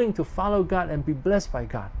you willing to follow God and be blessed by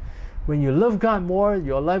God? When you love God more,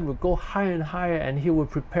 your life will go higher and higher, and He will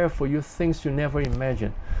prepare for you things you never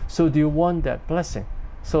imagined. So do you want that blessing?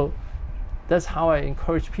 So that's how I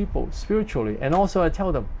encourage people spiritually. And also I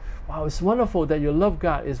tell them, wow, it's wonderful that you love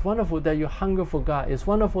God. It's wonderful that you hunger for God. It's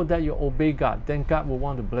wonderful that you obey God. Then God will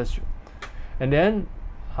want to bless you. And then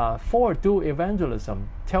 4, do evangelism.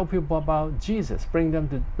 Tell people about Jesus. Bring them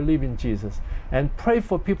to believe in Jesus. And pray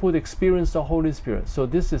for people to experience the Holy Spirit. So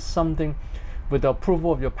this is something, with the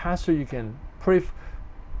approval of your pastor, you can pray.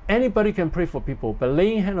 Anybody can pray for people, but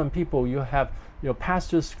laying hand on people, you have your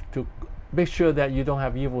pastors to make sure that you don't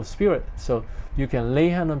have evil spirit. So you can lay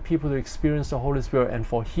hand on people to experience the Holy Spirit and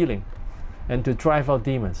for healing and to drive out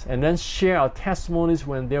demons. And then share our testimonies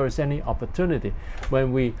when there is any opportunity.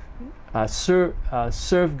 When we serve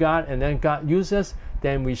God and then God uses us,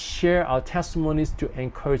 then we share our testimonies to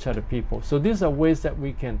encourage other people. So these are ways that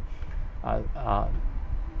we can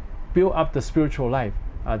build up the spiritual life,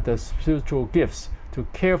 the spiritual gifts, to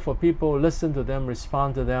care for people, listen to them,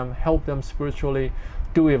 respond to them, help them spiritually,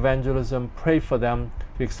 do evangelism, pray for them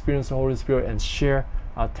to experience the Holy Spirit, and share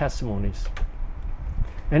our testimonies.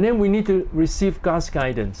 And then we need to receive God's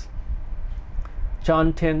guidance.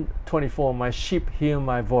 John 10:24, my sheep hear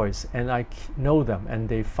my voice, and I know them, and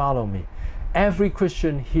they follow me. Every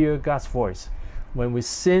Christian hears God's voice. When we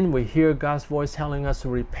sin, we hear God's voice telling us to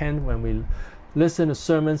repent. When we listen to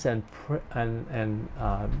sermons and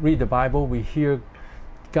read the Bible, we hear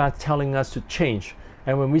God telling us to change.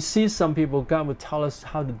 And when we see some people, God will tell us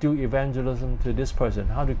how to do evangelism to this person,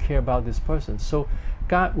 how to care about this person. So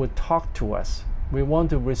God will talk to us. We want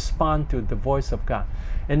to respond to the voice of God.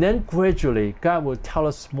 And then gradually, God will tell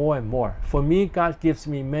us more and more. For me, God gives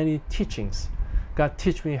me many teachings. God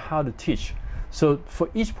teach me how to teach. So for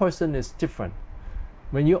each person is different.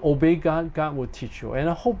 When you obey God, God will teach you. And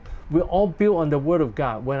I hope we all build on the Word of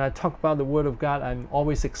God. When I talk about the Word of God, I'm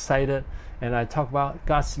always excited. And I talk about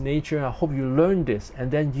God's nature. I hope you learn this.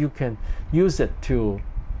 And then you can use it to,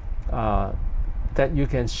 that you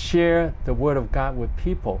can share the Word of God with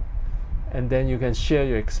people. And then you can share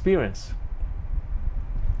your experience.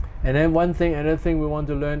 And then another thing we want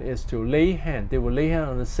to learn is to lay hand. They will lay hand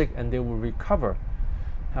on the sick and they will recover.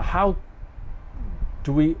 How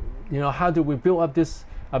do we build up this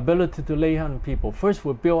ability to lay hand on people? First,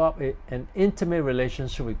 we build up an intimate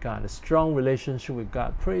relationship with God, a strong relationship with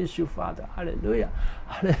God. Praise you, Father. Hallelujah.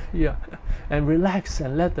 Hallelujah. And relax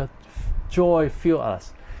and let the joy fill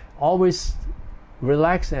us. Always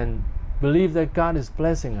relax and believe that God is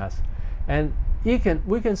blessing us. And we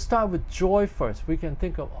can start with joy first. We can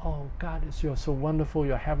think of, oh, God, you're so wonderful.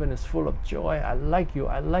 Your heaven is full of joy. I like you.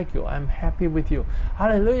 I like you. I'm happy with you.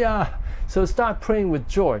 Hallelujah. So start praying with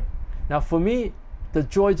joy. Now, for me, the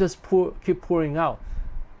joy just keep pouring out.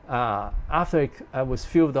 After I was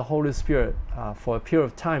filled with the Holy Spirit for a period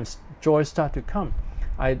of time, joy started to come.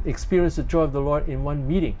 I experienced the joy of the Lord in one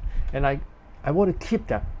meeting, and I want to keep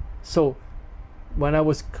that. So when I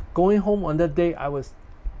was going home on that day, I was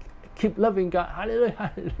keep loving God, hallelujah,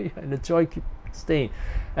 hallelujah, and the joy keep staying.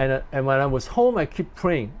 And when I was home, I keep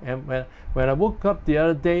praying. And when I woke up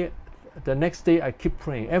the next day, I keep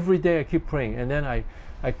praying. Every day I keep praying. And then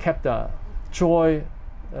I kept the joy,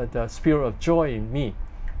 the spirit of joy in me.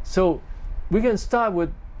 So we can start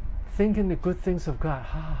with thinking the good things of God.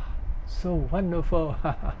 So wonderful.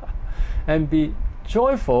 And be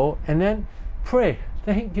joyful, and then pray.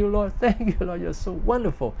 Thank you, Lord. Thank you, Lord. You're so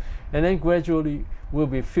wonderful. And then gradually we'll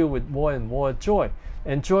be filled with more and more joy.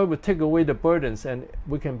 And joy will take away the burdens, and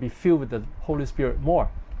we can be filled with the Holy Spirit more.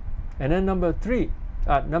 And then number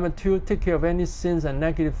 2, take care of any sins and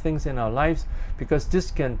negative things in our lives, because this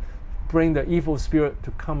can bring the evil spirit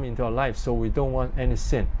to come into our lives, so we don't want any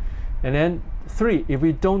sin. And then 3, if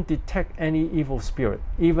we don't detect any evil spirit,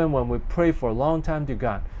 even when we pray for a long time to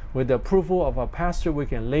God, with the approval of our pastor, we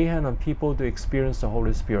can lay hand on people to experience the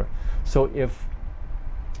Holy Spirit. So if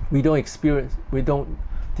we don't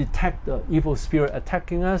detect the evil spirit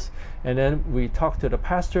attacking us, and then we talk to the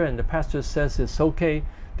pastor and the pastor says it's okay,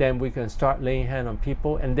 then we can start laying hand on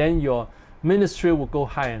people. And then your ministry will go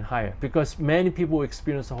higher and higher, because many people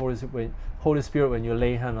experience the Holy Spirit when you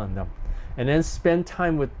lay hand on them. And then spend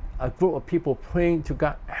time with a group of people praying to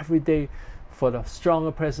God every day for the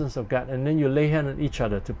stronger presence of God. And then you lay hand on each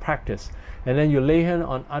other to practice. And then you lay hand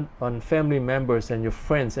on family members and your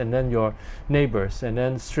friends, and then your neighbors, and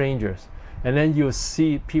then strangers. And then you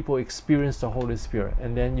see people experience the Holy Spirit.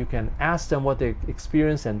 And then you can ask them what they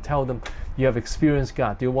experience and tell them, you have experienced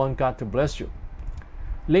God. Do you want God to bless you?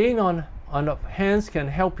 Laying on of hands can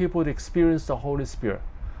help people to experience the Holy Spirit.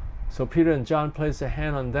 So Peter and John placed a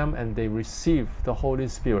hand on them and they received the Holy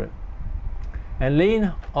Spirit. And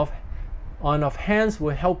laying on of hands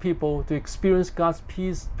will help people to experience God's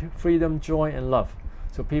peace, freedom, joy, and love.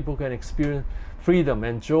 So people can experience freedom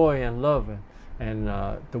and joy and love and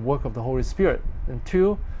the work of the Holy Spirit. And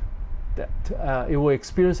two, that it will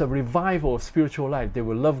experience a revival of spiritual life. They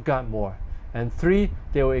will love God more. And three,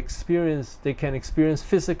 they can experience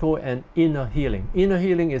physical and inner healing. Inner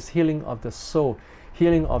healing is healing of the soul,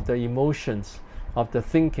 healing of the emotions, of the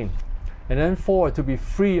thinking. And then four, to be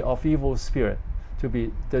free of evil spirit, to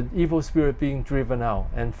be the evil spirit being driven out.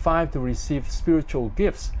 And five, to receive spiritual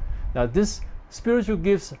gifts. Now these spiritual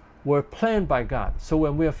gifts were planned by God. So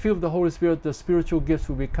when we are filled with the Holy Spirit, the spiritual gifts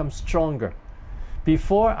will become stronger.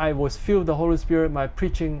 Before I was filled with the Holy Spirit, my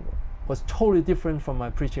preaching was totally different from my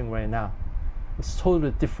preaching right now. It's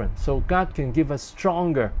totally different. So God can give us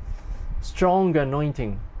stronger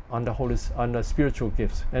anointing on the spiritual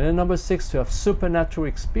gifts. And then number six, to have supernatural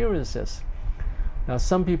experiences. Now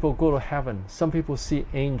some people go to heaven, some people see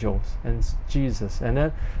angels and Jesus, and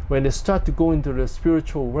then when they start to go into the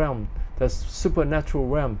spiritual realm, the supernatural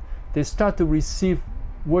realm, they start to receive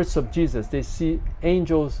words of Jesus. They see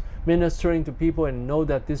angels ministering to people and know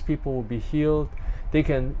that these people will be healed. They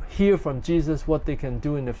can hear from Jesus what they can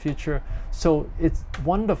do in the future. So it's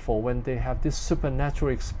wonderful when they have these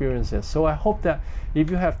supernatural experiences. So I hope that if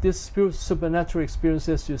you have these supernatural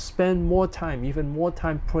experiences, you spend more time, even more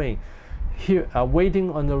time praying, here, waiting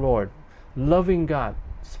on the Lord, loving God.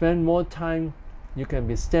 Spend more time. You can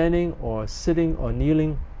be standing or sitting or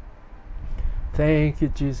kneeling. Thank you,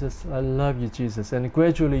 Jesus. I love you, Jesus. And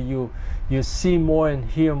gradually you see more and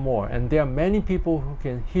hear more. And there are many people who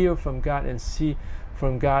can hear from God and see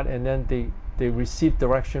from God, and then they receive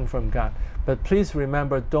direction from God. But please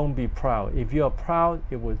remember, don't be proud. If you are proud,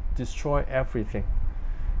 it will destroy everything.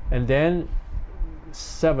 And then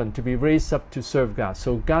 7, to be raised up to serve God.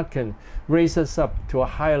 So God can raise us up to a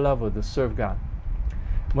higher level to serve God.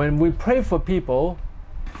 When we pray for people,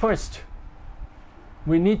 first,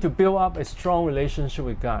 we need to build up a strong relationship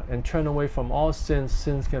with God and turn away from all sins.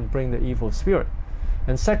 Sins can bring the evil spirit.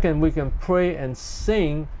 And second, we can pray and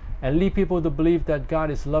sing and lead people to believe that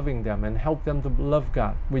God is loving them and help them to love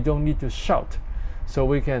God. We don't need to shout. So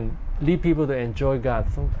we can lead people to enjoy God.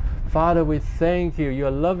 Father, we thank you.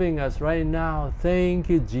 You're loving us right now. Thank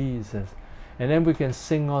you, Jesus. And then we can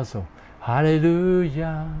sing also.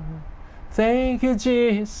 Hallelujah. Thank you,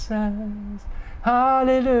 Jesus.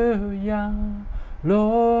 Hallelujah.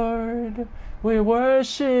 Lord, we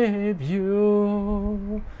worship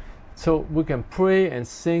you. So we can pray and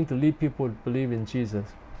sing to lead people to believe in Jesus.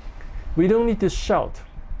 We don't need to shout.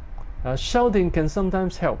 Shouting can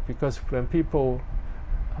sometimes help, because when people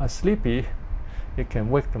are sleepy, it can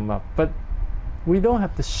wake them up. But we don't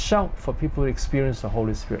have to shout for people to experience the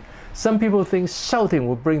Holy Spirit. Some people think shouting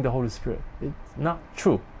will bring the Holy Spirit. It's not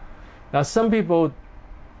true. Now some people,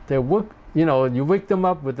 you wake them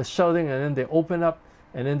up with the shouting, and then they open up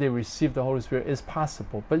and then they receive the Holy Spirit. It's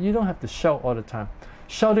possible, but you don't have to shout all the time.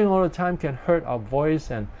 Shouting all the time can hurt our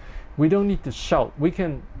voice, and we don't need to shout. We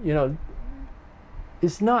can,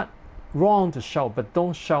 it's not wrong to shout, but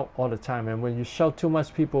don't shout all the time. And when you shout too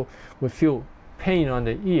much, people will feel pain on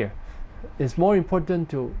the ear. It's more important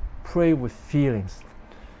to pray with feelings.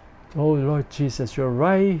 Oh Lord Jesus, you're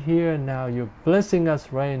right here now. You're blessing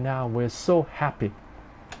us right now. We're so happy.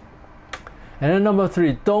 And then number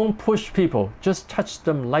 3, don't push people. Just touch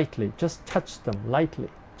them lightly. Just touch them lightly.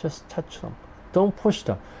 Just touch them. Don't push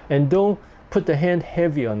them. And don't put the hand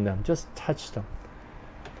heavy on them. Just touch them.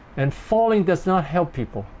 And falling does not help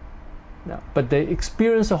people. No, but the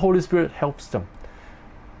experience of the Holy Spirit helps them.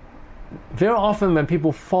 Very often when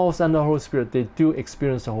people fall under the Holy Spirit, they do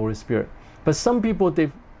experience the Holy Spirit. But some people,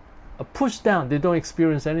 they are pushed down. They don't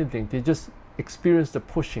experience anything. They just experience the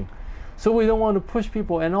pushing. So we don't want to push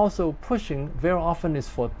people, and also pushing very often is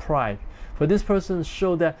for pride. For this person to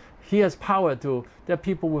show that he has power that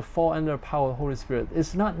people will fall under the power of the Holy Spirit.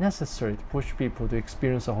 It's not necessary to push people to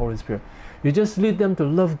experience the Holy Spirit. You just lead them to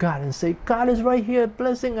love God and say, God is right here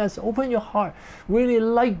blessing us. Open your heart. Really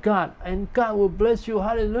like God, and God will bless you.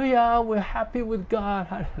 Hallelujah. We're happy with God.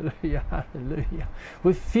 Hallelujah. Hallelujah.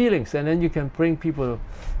 With feelings, and then you can bring people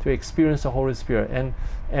to experience the Holy Spirit.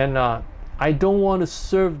 And I don't want to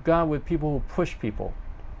serve God with people who push people,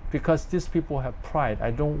 because these people have pride.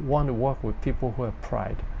 I don't want to work with people who have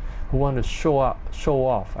pride, who want to show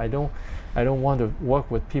off. I don't want to work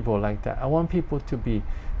with people like that. I want people to be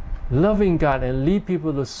loving God and lead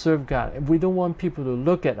people to serve God. We don't want people to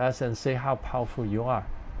look at us and say how powerful you are.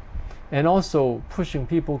 And also, pushing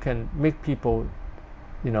people can make people,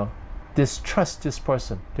 distrust this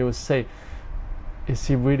person. They will say, is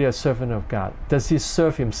he really a servant of God? Does he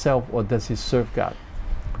serve himself, or does he serve God?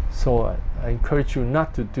 So I encourage you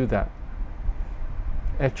not to do that.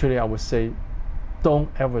 Actually, I would say, don't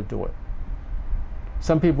ever do it.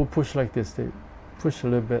 Some people push like this. They push a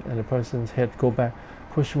little bit and the person's head go back.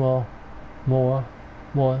 Push more,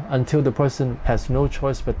 until the person has no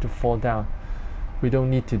choice but to fall down. We don't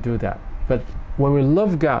need to do that. But when we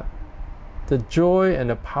love God, the joy and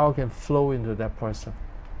the power can flow into that person.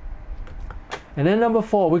 And then number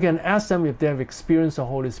 4, we can ask them if they have experienced the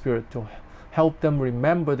Holy Spirit, to help them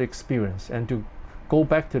remember the experience and to go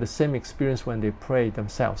back to the same experience when they pray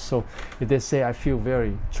themselves. So if they say, I feel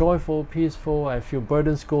very joyful, peaceful, I feel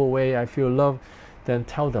burdens go away, I feel love, then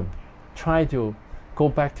tell them, try to go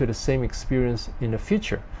back to the same experience in the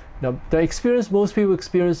future. Now, the experience most people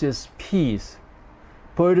experience is peace,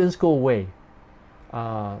 burdens go away,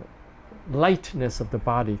 lightness of the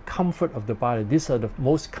body, comfort of the body. These are the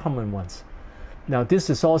most common ones. Now, this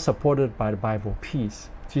is all supported by the Bible. Peace.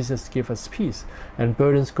 Jesus gave us peace, and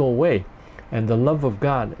burdens go away, and the love of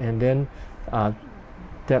God, and then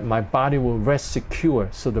that my body will rest secure,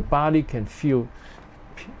 so the body can feel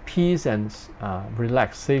peace and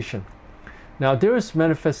relaxation. Now, there is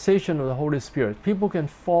manifestation of the Holy Spirit. People can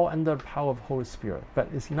fall under the power of the Holy Spirit, but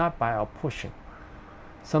it's not by our pushing.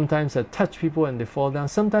 Sometimes I touch people and they fall down.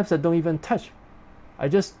 Sometimes I don't even touch. I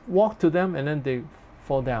just walk to them and then they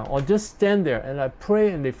fall down. Or just stand there and I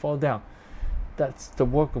pray and they fall down. That's the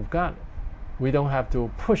work of God. We don't have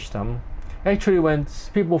to push them. Actually, when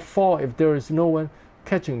people fall, if there is no one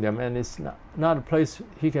catching them and it's not a place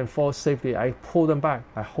he can fall safely, I pull them back.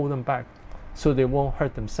 I hold them back so they won't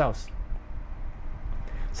hurt themselves.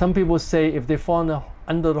 Some people say if they fall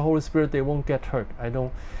under the Holy Spirit, they won't get hurt.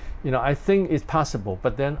 I think it's possible,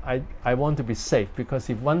 but then I want to be safe, because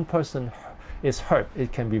if one person is hurt,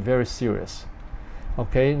 it can be very serious.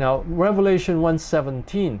 Okay, now Revelation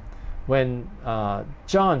 1:17, when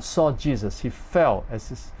John saw Jesus, he fell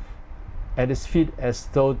at his feet as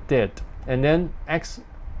though dead. And then Acts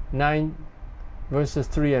 9 verses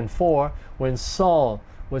 3 and 4, when Saul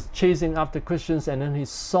was chasing after Christians and then he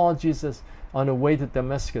saw Jesus on the way to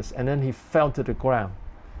Damascus, and then he fell to the ground.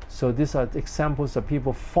 So these are examples of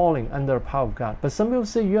people falling under the power of God. But some people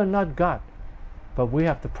say, you are not God. But we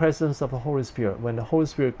have the presence of the Holy Spirit. When the Holy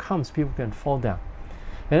Spirit comes, people can fall down.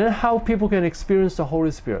 And then how people can experience the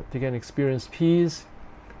Holy Spirit. They can experience peace.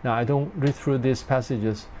 Now, I don't read through these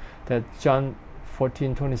passages. That John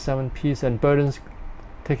 14:27, peace and burdens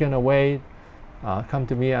taken away. Come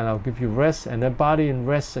to me and I'll give you rest. And then body in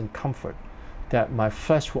rest and comfort. That my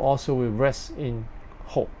flesh will also rest in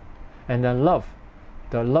hope. And then love.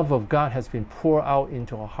 The love of God has been poured out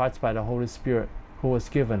into our hearts by the Holy Spirit who was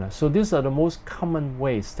given us. So these are the most common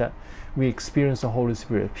ways that we experience the Holy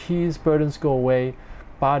Spirit. Peace, burdens go away,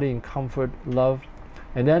 body in comfort, love,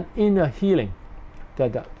 and then inner healing.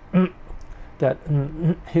 That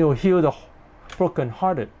He'll heal the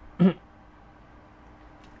brokenhearted.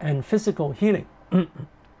 And physical healing.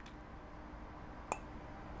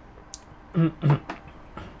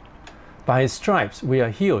 By His stripes we are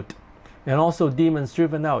healed. And also demons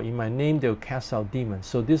driven out. In my name they will cast out demons.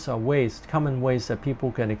 So these are ways, common ways that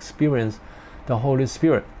people can experience the Holy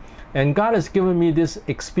Spirit. And God has given me this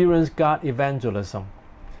experience God evangelism.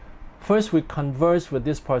 First, we converse with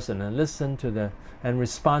this person and listen to and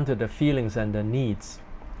respond to the feelings and the needs.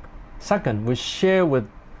 Second, we share with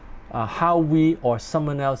how we or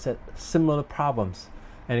someone else had similar problems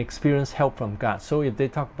and experience help from God. So if they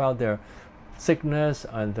talk about their sickness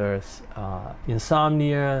and their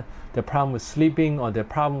insomnia, their problem with sleeping, or their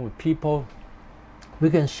problem with people, we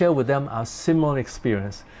can share with them our similar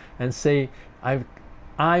experience and say,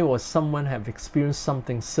 I or someone have experienced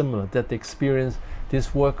something similar, that they experience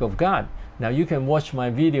this work of God. Now you can watch my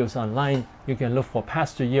videos online. You can look for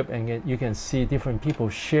Pastor Yip, and you can see different people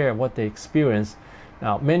share what they experience.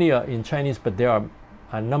 Now many are in Chinese, but there are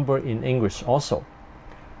a number in English also.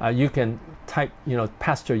 You can type,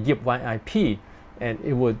 Pastor Yip YIP, and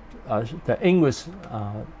it would the English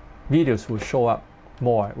videos will show up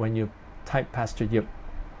more when you type Pastor Yip.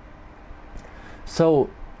 So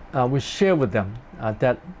we share with them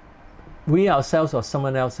that we ourselves or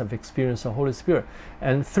someone else have experienced the Holy Spirit.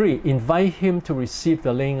 And 3, invite him to receive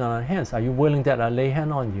the laying on of hands. Are you willing that I lay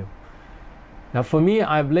hand on you? Now for me,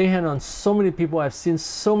 I've laid hand on so many people. I've seen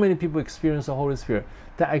so many people experience the Holy Spirit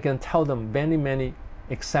that I can tell them many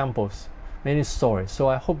examples, many stories. So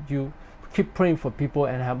I hope you keep praying for people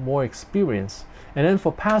and have more experience. And then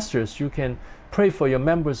for pastors, you can pray for your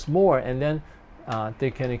members more, and then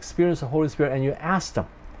they can experience the Holy Spirit, and you ask them.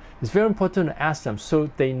 It's very important to ask them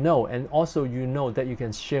so they know, and also you know that you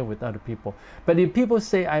can share with other people. But if people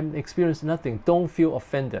say, I'm experiencing nothing, don't feel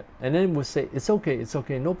offended. And then we'll say, it's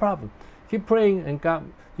okay, no problem. Keep praying, and God,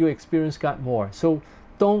 you experience God more. So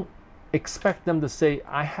don't expect them to say,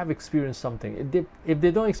 I have experienced something. If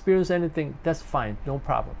they don't experience anything, that's fine, no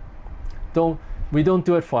problem. We don't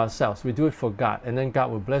do it for ourselves, we do it for God, and then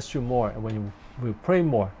God will bless you more when you pray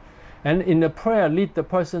more. And in the prayer, lead the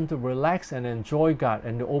person to relax and enjoy God,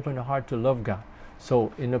 and to open the heart to love God.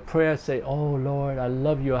 So in the prayer, say, oh Lord, I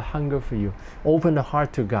love you, I hunger for you. Open the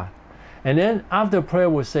heart to God. And then after prayer,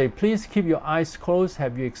 we'll say, please keep your eyes closed.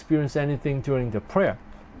 Have you experienced anything during the prayer?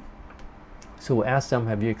 So we'll ask them,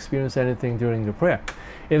 have you experienced anything during the prayer?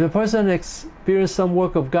 If the person experienced some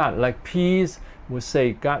work of God, like peace, we'll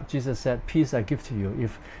say, God, Jesus said, peace I give to you.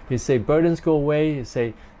 If he say burdens go away, he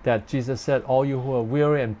say that Jesus said, all you who are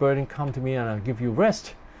weary and burdened, come to me and I'll give you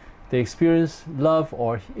rest. They experience love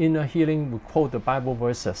or inner healing, we quote the Bible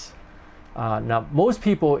verses. Now most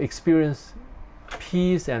people experience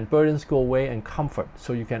peace and burdens go away and comfort.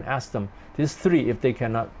 So you can ask them these 3 if they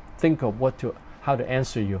cannot think of how to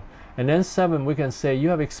answer you. And then 7, we can say, you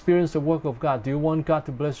have experienced the work of God. Do you want God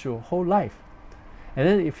to bless your whole life? And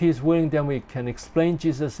then if he's willing, then we can explain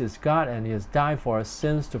Jesus is God and he has died for our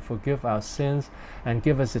sins to forgive our sins and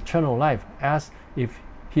give us eternal life. Ask if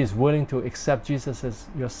he is willing to accept Jesus as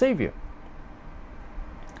your Savior.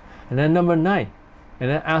 And then number 9, and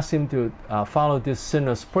then ask him to follow this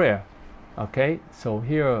sinner's prayer. Okay, so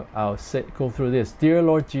here I'll go through this. Dear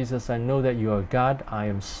Lord Jesus, I know that you are God. I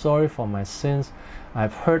am sorry for my sins.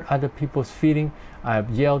 I've hurt other people's feelings. I have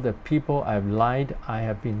yelled at people. I have lied. I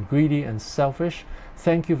have been greedy and selfish.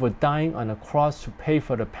 Thank you for dying on the cross to pay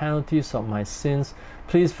for the penalties of my sins.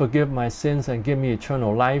 Please forgive my sins and give me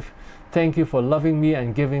eternal life. Thank you for loving me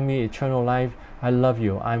and giving me eternal life. I love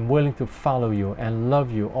you. I'm willing to follow you and love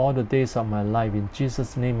you all the days of my life. In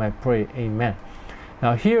Jesus' name I pray. Amen.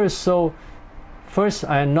 Now here is first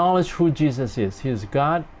I acknowledge who Jesus is. He is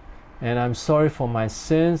God, and I'm sorry for my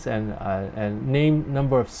sins and name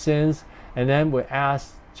number of sins. And then we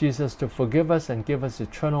ask Jesus to forgive us and give us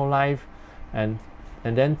eternal life. And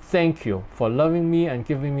then thank you for loving me and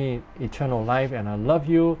giving me eternal life. And I love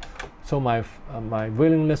you. So my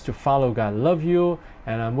willingness to follow God. Love you,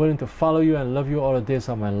 and I'm willing to follow you and love you all the days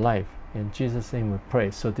of my life. In Jesus' name we pray.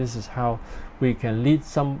 So this is how we can lead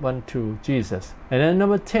someone to Jesus. And then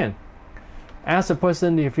number 10, ask a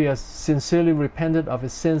person if he has sincerely repented of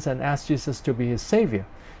his sins and asked Jesus to be his Savior.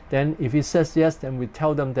 Then if he says yes, then we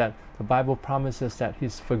tell them that the Bible promises that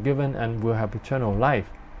he's forgiven and will have eternal life.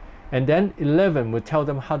 And then 11, we tell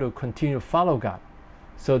them how to continue to follow God.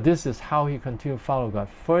 So this is how he continue to follow God.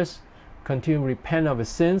 First, continue to repent of his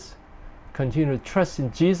sins, continue to trust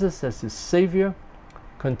in Jesus as his Savior,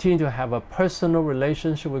 continue to have a personal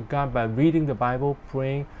relationship with God by reading the Bible,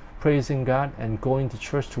 praying, praising God, and going to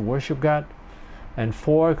church to worship God. And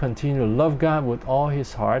 4, continue to love God with all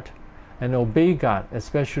his heart and obey God,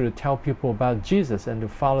 especially to tell people about Jesus and to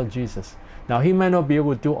follow Jesus. Now he might not be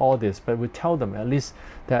able to do all this, but we tell them at least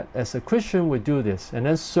that as a Christian we do this, and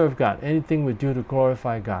then serve God. Anything we do to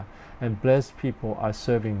glorify God and bless people are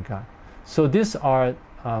serving God. So this is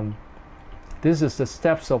the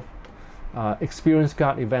steps of experience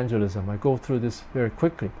God evangelism. I go through this very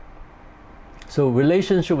quickly. So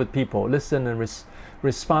relationship with people, listen and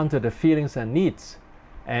respond to the feelings and needs,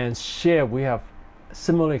 and share. We have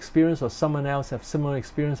similar experience or someone else have similar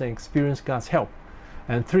experience and experience God's help.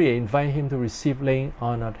 And 3, invite him to receive laying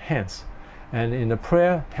on of hands. And in the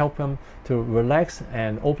prayer, help him to relax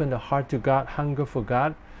and open the heart to God, hunger for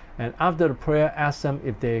God. And after the prayer, ask them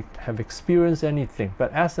if they have experienced anything,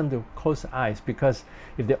 but ask them to close the eyes, because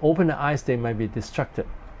if they open the eyes, they might be distracted.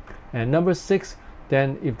 And number 6,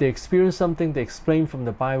 then if they experience something, they explain from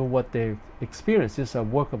the Bible what they experienced. This is a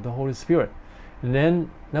work of the Holy Spirit. And then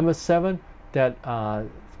number 7, that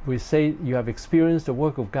we say you have experienced the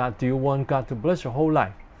work of God. Do you want God to bless your whole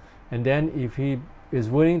life? And then if he is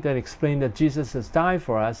willing, then explain that Jesus has died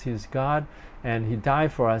for us. He's God and he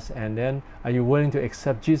died for us. And then are you willing to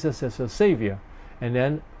accept Jesus as your Savior? And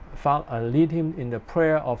then lead him in the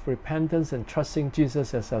prayer of repentance and trusting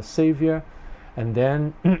Jesus as our Savior. And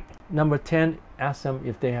then number 10, ask them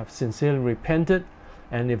if they have sincerely repented.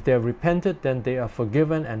 And if they have repented, then they are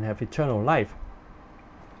forgiven and have eternal life.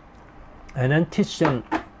 And then teach them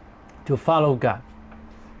to follow God.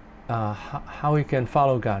 How he can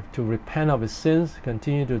follow God, to repent of his sins,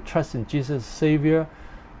 continue to trust in Jesus as Savior,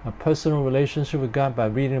 a personal relationship with God by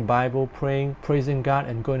reading the Bible, praying, praising God,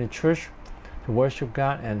 and going to church to worship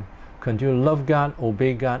God, and continue to love God,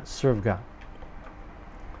 obey God, serve God.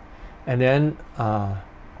 And then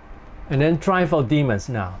drive out demons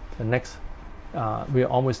now. The next, we're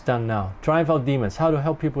almost done now. Drive out demons. How to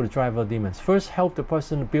help people to drive out demons? First, help the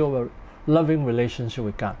person to build a loving relationship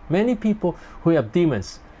with God. Many people who have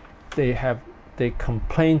demons, they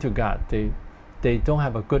complain to God. They don't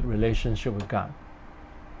have a good relationship with God,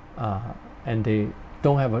 and they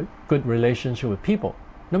don't have a good relationship with people.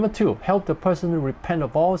 Number 2, help the person to repent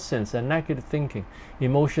of all sins and negative thinking,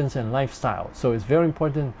 emotions, and lifestyle. So it's very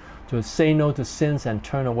important to say no to sins and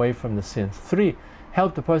turn away from the sins. 3,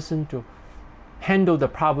 help the person to handle the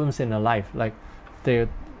problems in their life, like they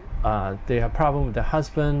have problem with the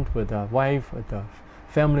husband, with the wife, with the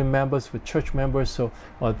family members, with church members,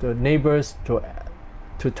 or the neighbors,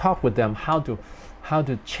 to talk with them how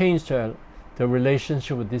to change the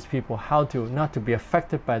relationship with these people, how to not to be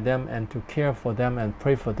affected by them, and to care for them and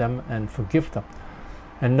pray for them and forgive them.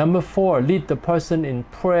 And number 4, lead the person in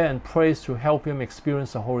prayer and praise to help him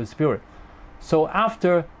experience the Holy Spirit. So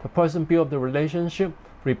after the person build up the relationship,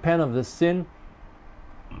 repent of the sin,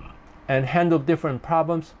 and handle different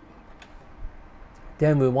problems,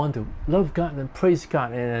 then we want to love God and praise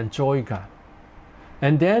God and enjoy God.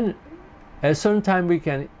 And then at a certain time we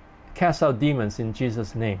can cast out demons in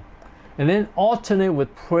Jesus' name. And then alternate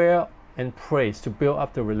with prayer and praise to build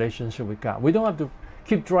up the relationship with God. We don't have to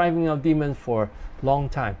keep driving out demons for a long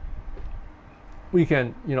time. We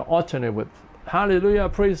can, alternate with hallelujah,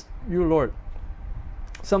 praise you, Lord.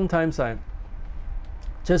 Sometimes I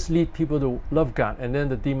just lead people to love God, and then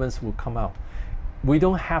the demons will come out. We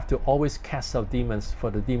don't have to always cast out demons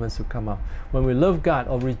for the demons to come out. When we love God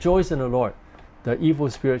or rejoice in the Lord, the evil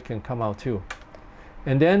spirit can come out too.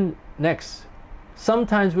 And then next,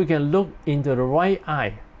 sometimes we can look into the right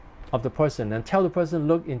eye of the person and tell the person,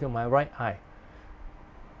 look into my right eye.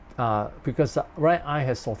 Because the right eye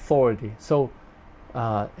has authority. So,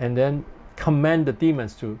 and then command the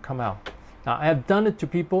demons to come out. Now, I have done it to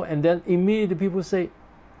people, and then immediately people say,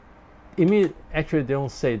 actually they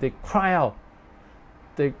don't say, they cry out.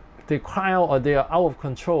 They cry out, or they are out of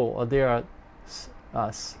control, or they are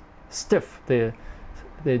stiff. They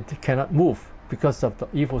cannot move because of the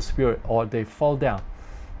evil spirit, or they fall down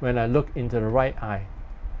when I look into the right eye.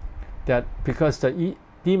 That because the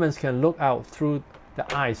demons can look out through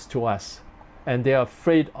the eyes to us, and they are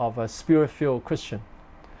afraid of a spirit-filled Christian.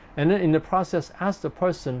 And then in the process, ask the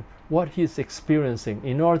person what he's experiencing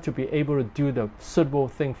in order to be able to do the suitable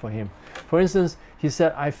thing for him. For instance, he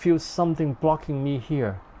said, I feel something blocking me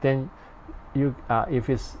here. Then you, if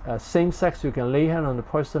it's same sex, you can lay hand on the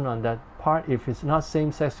person on that part. If it's not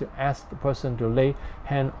same sex, you ask the person to lay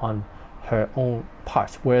hand on her own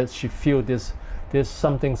parts where she feels there's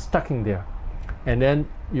something stuck in there. And then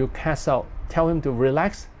you cast out, tell him to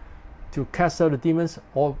relax, to cast out the demons,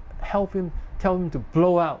 or help him, tell him to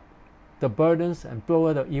blow out the burdens and blow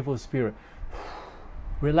out the evil spirit.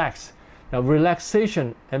 Relax. Now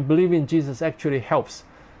relaxation and believing in Jesus actually helps.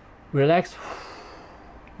 Relax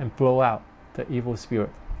and blow out the evil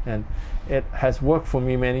spirit. And it has worked for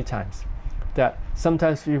me many times. That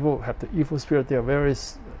sometimes people have the evil spirit, they are very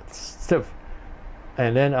stiff.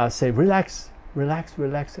 And then I say, relax, relax,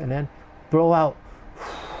 relax, and then blow out.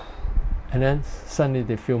 And then suddenly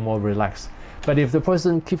they feel more relaxed. But if the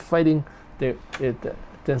person keeps fighting,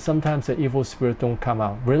 then sometimes the evil spirit don't come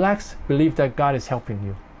out. Relax, believe that God is helping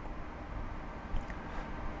you.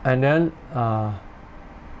 And then,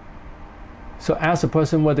 so ask the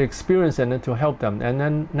person what they experience and then to help them. And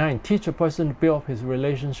then 9, teach a person to build up his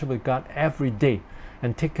relationship with God every day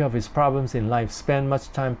and take care of his problems in life. Spend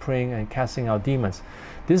much time praying and casting out demons.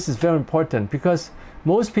 This is very important because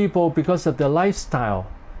most people, because of their lifestyle,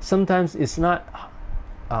 sometimes it's not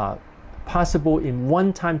possible in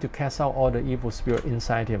one time to cast out all the evil spirit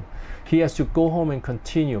inside him. He has to go home and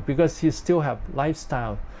continue because he still have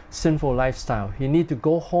lifestyle, sinful lifestyle. He need to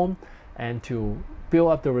go home and to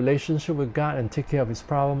build up the relationship with God and take care of his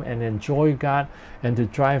problem and enjoy God and to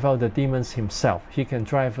drive out the demons himself. He can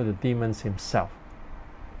drive out the demons himself.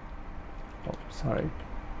 Oh, sorry.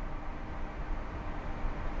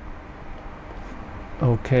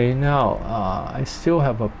 Okay, now I still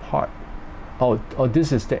have a part. Oh,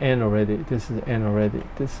 this is the end already. This is the end already.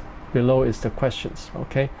 This below is the questions.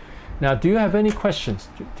 Okay. Now, do you have any questions?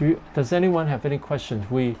 Does anyone have any questions?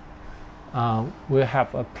 We'll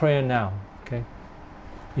have a prayer now. Okay.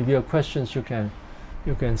 If you have questions, you can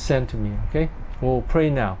send to me. Okay. We'll pray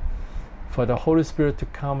now for the Holy Spirit to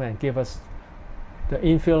come and give us the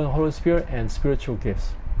infilling of the Holy Spirit and spiritual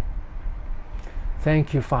gifts.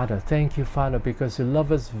 Thank you, Father. Thank you, Father, because you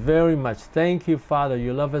love us very much. Thank you, Father.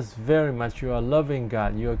 You love us very much. You are loving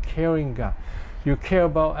God. You are caring God. You care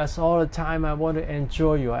about us all the time. I want to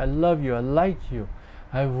enjoy you. I love you. I like you.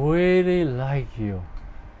 I really like you.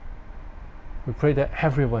 We pray that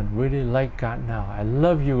everyone really like God now. I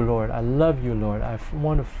love you, Lord. I love you, Lord. I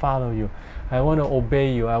want to follow you. I want to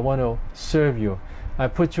obey you. I want to serve you. I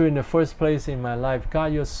put you in the first place in my life.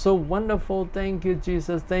 God, you're so wonderful. Thank you,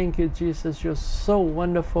 Jesus. Thank you, Jesus. You're so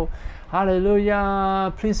wonderful.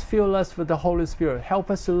 Hallelujah. Please fill us with the Holy Spirit. Help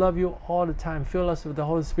us to love you all the time. Fill us with the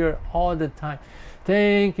Holy Spirit all the time.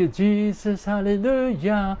 Thank you, Jesus.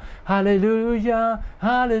 Hallelujah. Hallelujah.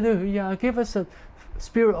 Hallelujah. Give us a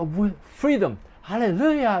spirit of freedom.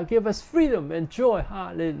 Hallelujah. Give us freedom and joy.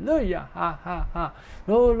 Hallelujah. Ha, ha, ha.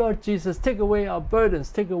 Oh, Lord Jesus, take away our burdens.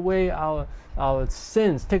 Take away our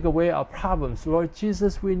sins. Take away our problems. Lord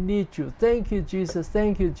Jesus, we need you. Thank you, Jesus.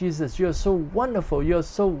 Thank you, Jesus. You're so wonderful. You're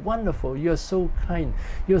so wonderful. You're so kind.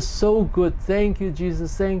 You're so good. Thank you,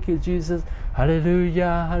 Jesus. Thank you, Jesus.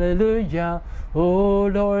 Hallelujah. Hallelujah. Oh,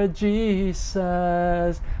 Lord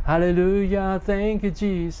Jesus. Hallelujah. Thank you,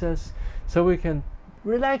 Jesus. So we can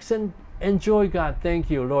relax and enjoy God.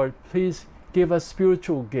 Thank you, Lord. Please give us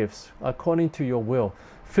spiritual gifts according to your will.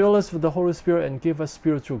 Fill us with the Holy Spirit and give us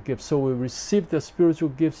spiritual gifts so we receive the spiritual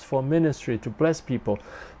gifts for ministry to bless people,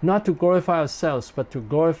 not to glorify ourselves, but to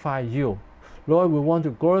glorify you. Lord, we want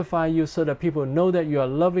to glorify you so that people know that you are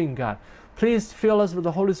loving God. Please fill us with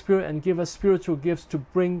the Holy Spirit and give us spiritual gifts to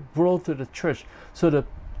bring growth to the church so that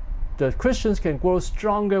the Christians can grow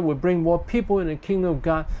stronger. We bring more people in the kingdom of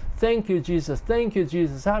God. Thank you, Jesus. Thank you,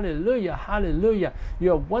 Jesus. Hallelujah. Hallelujah.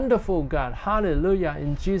 You are wonderful, God. Hallelujah.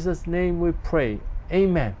 In Jesus' name we pray.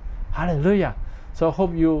 Amen. Hallelujah. So I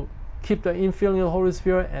hope you keep the infilling of the Holy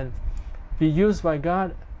Spirit and be used by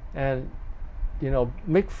God, and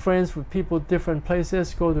make friends with people different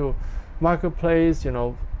places. Go to marketplace,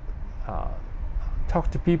 talk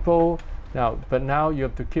to people. But now you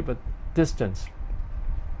have to keep a distance.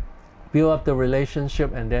 Build up the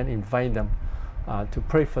relationship and then invite them to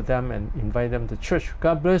pray for them and invite them to church.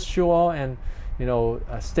 God bless you all, and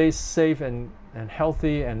stay safe and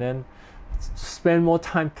healthy, and then spend more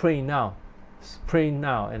time praying now. Praying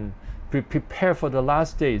now and be prepared for the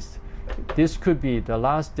last days. This could be the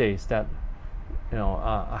last days that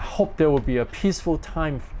I hope there will be a peaceful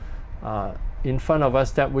time in front of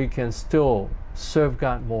us that we can still serve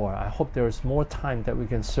God more. I hope there is more time that we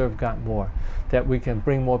can serve God more, that we can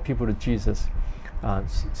bring more people to Jesus.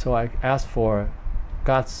 So I ask for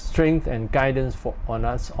God's strength and guidance on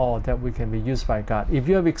us all, that we can be used by God. If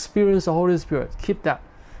you have experienced the Holy Spirit, keep that,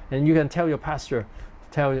 and you can tell your pastor,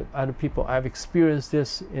 tell other people, I've experienced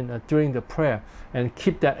this during the prayer, and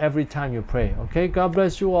keep that every time you pray. Okay, God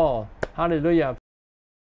bless you all. Hallelujah.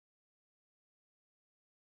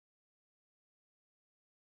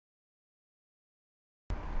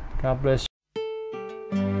 God bless you.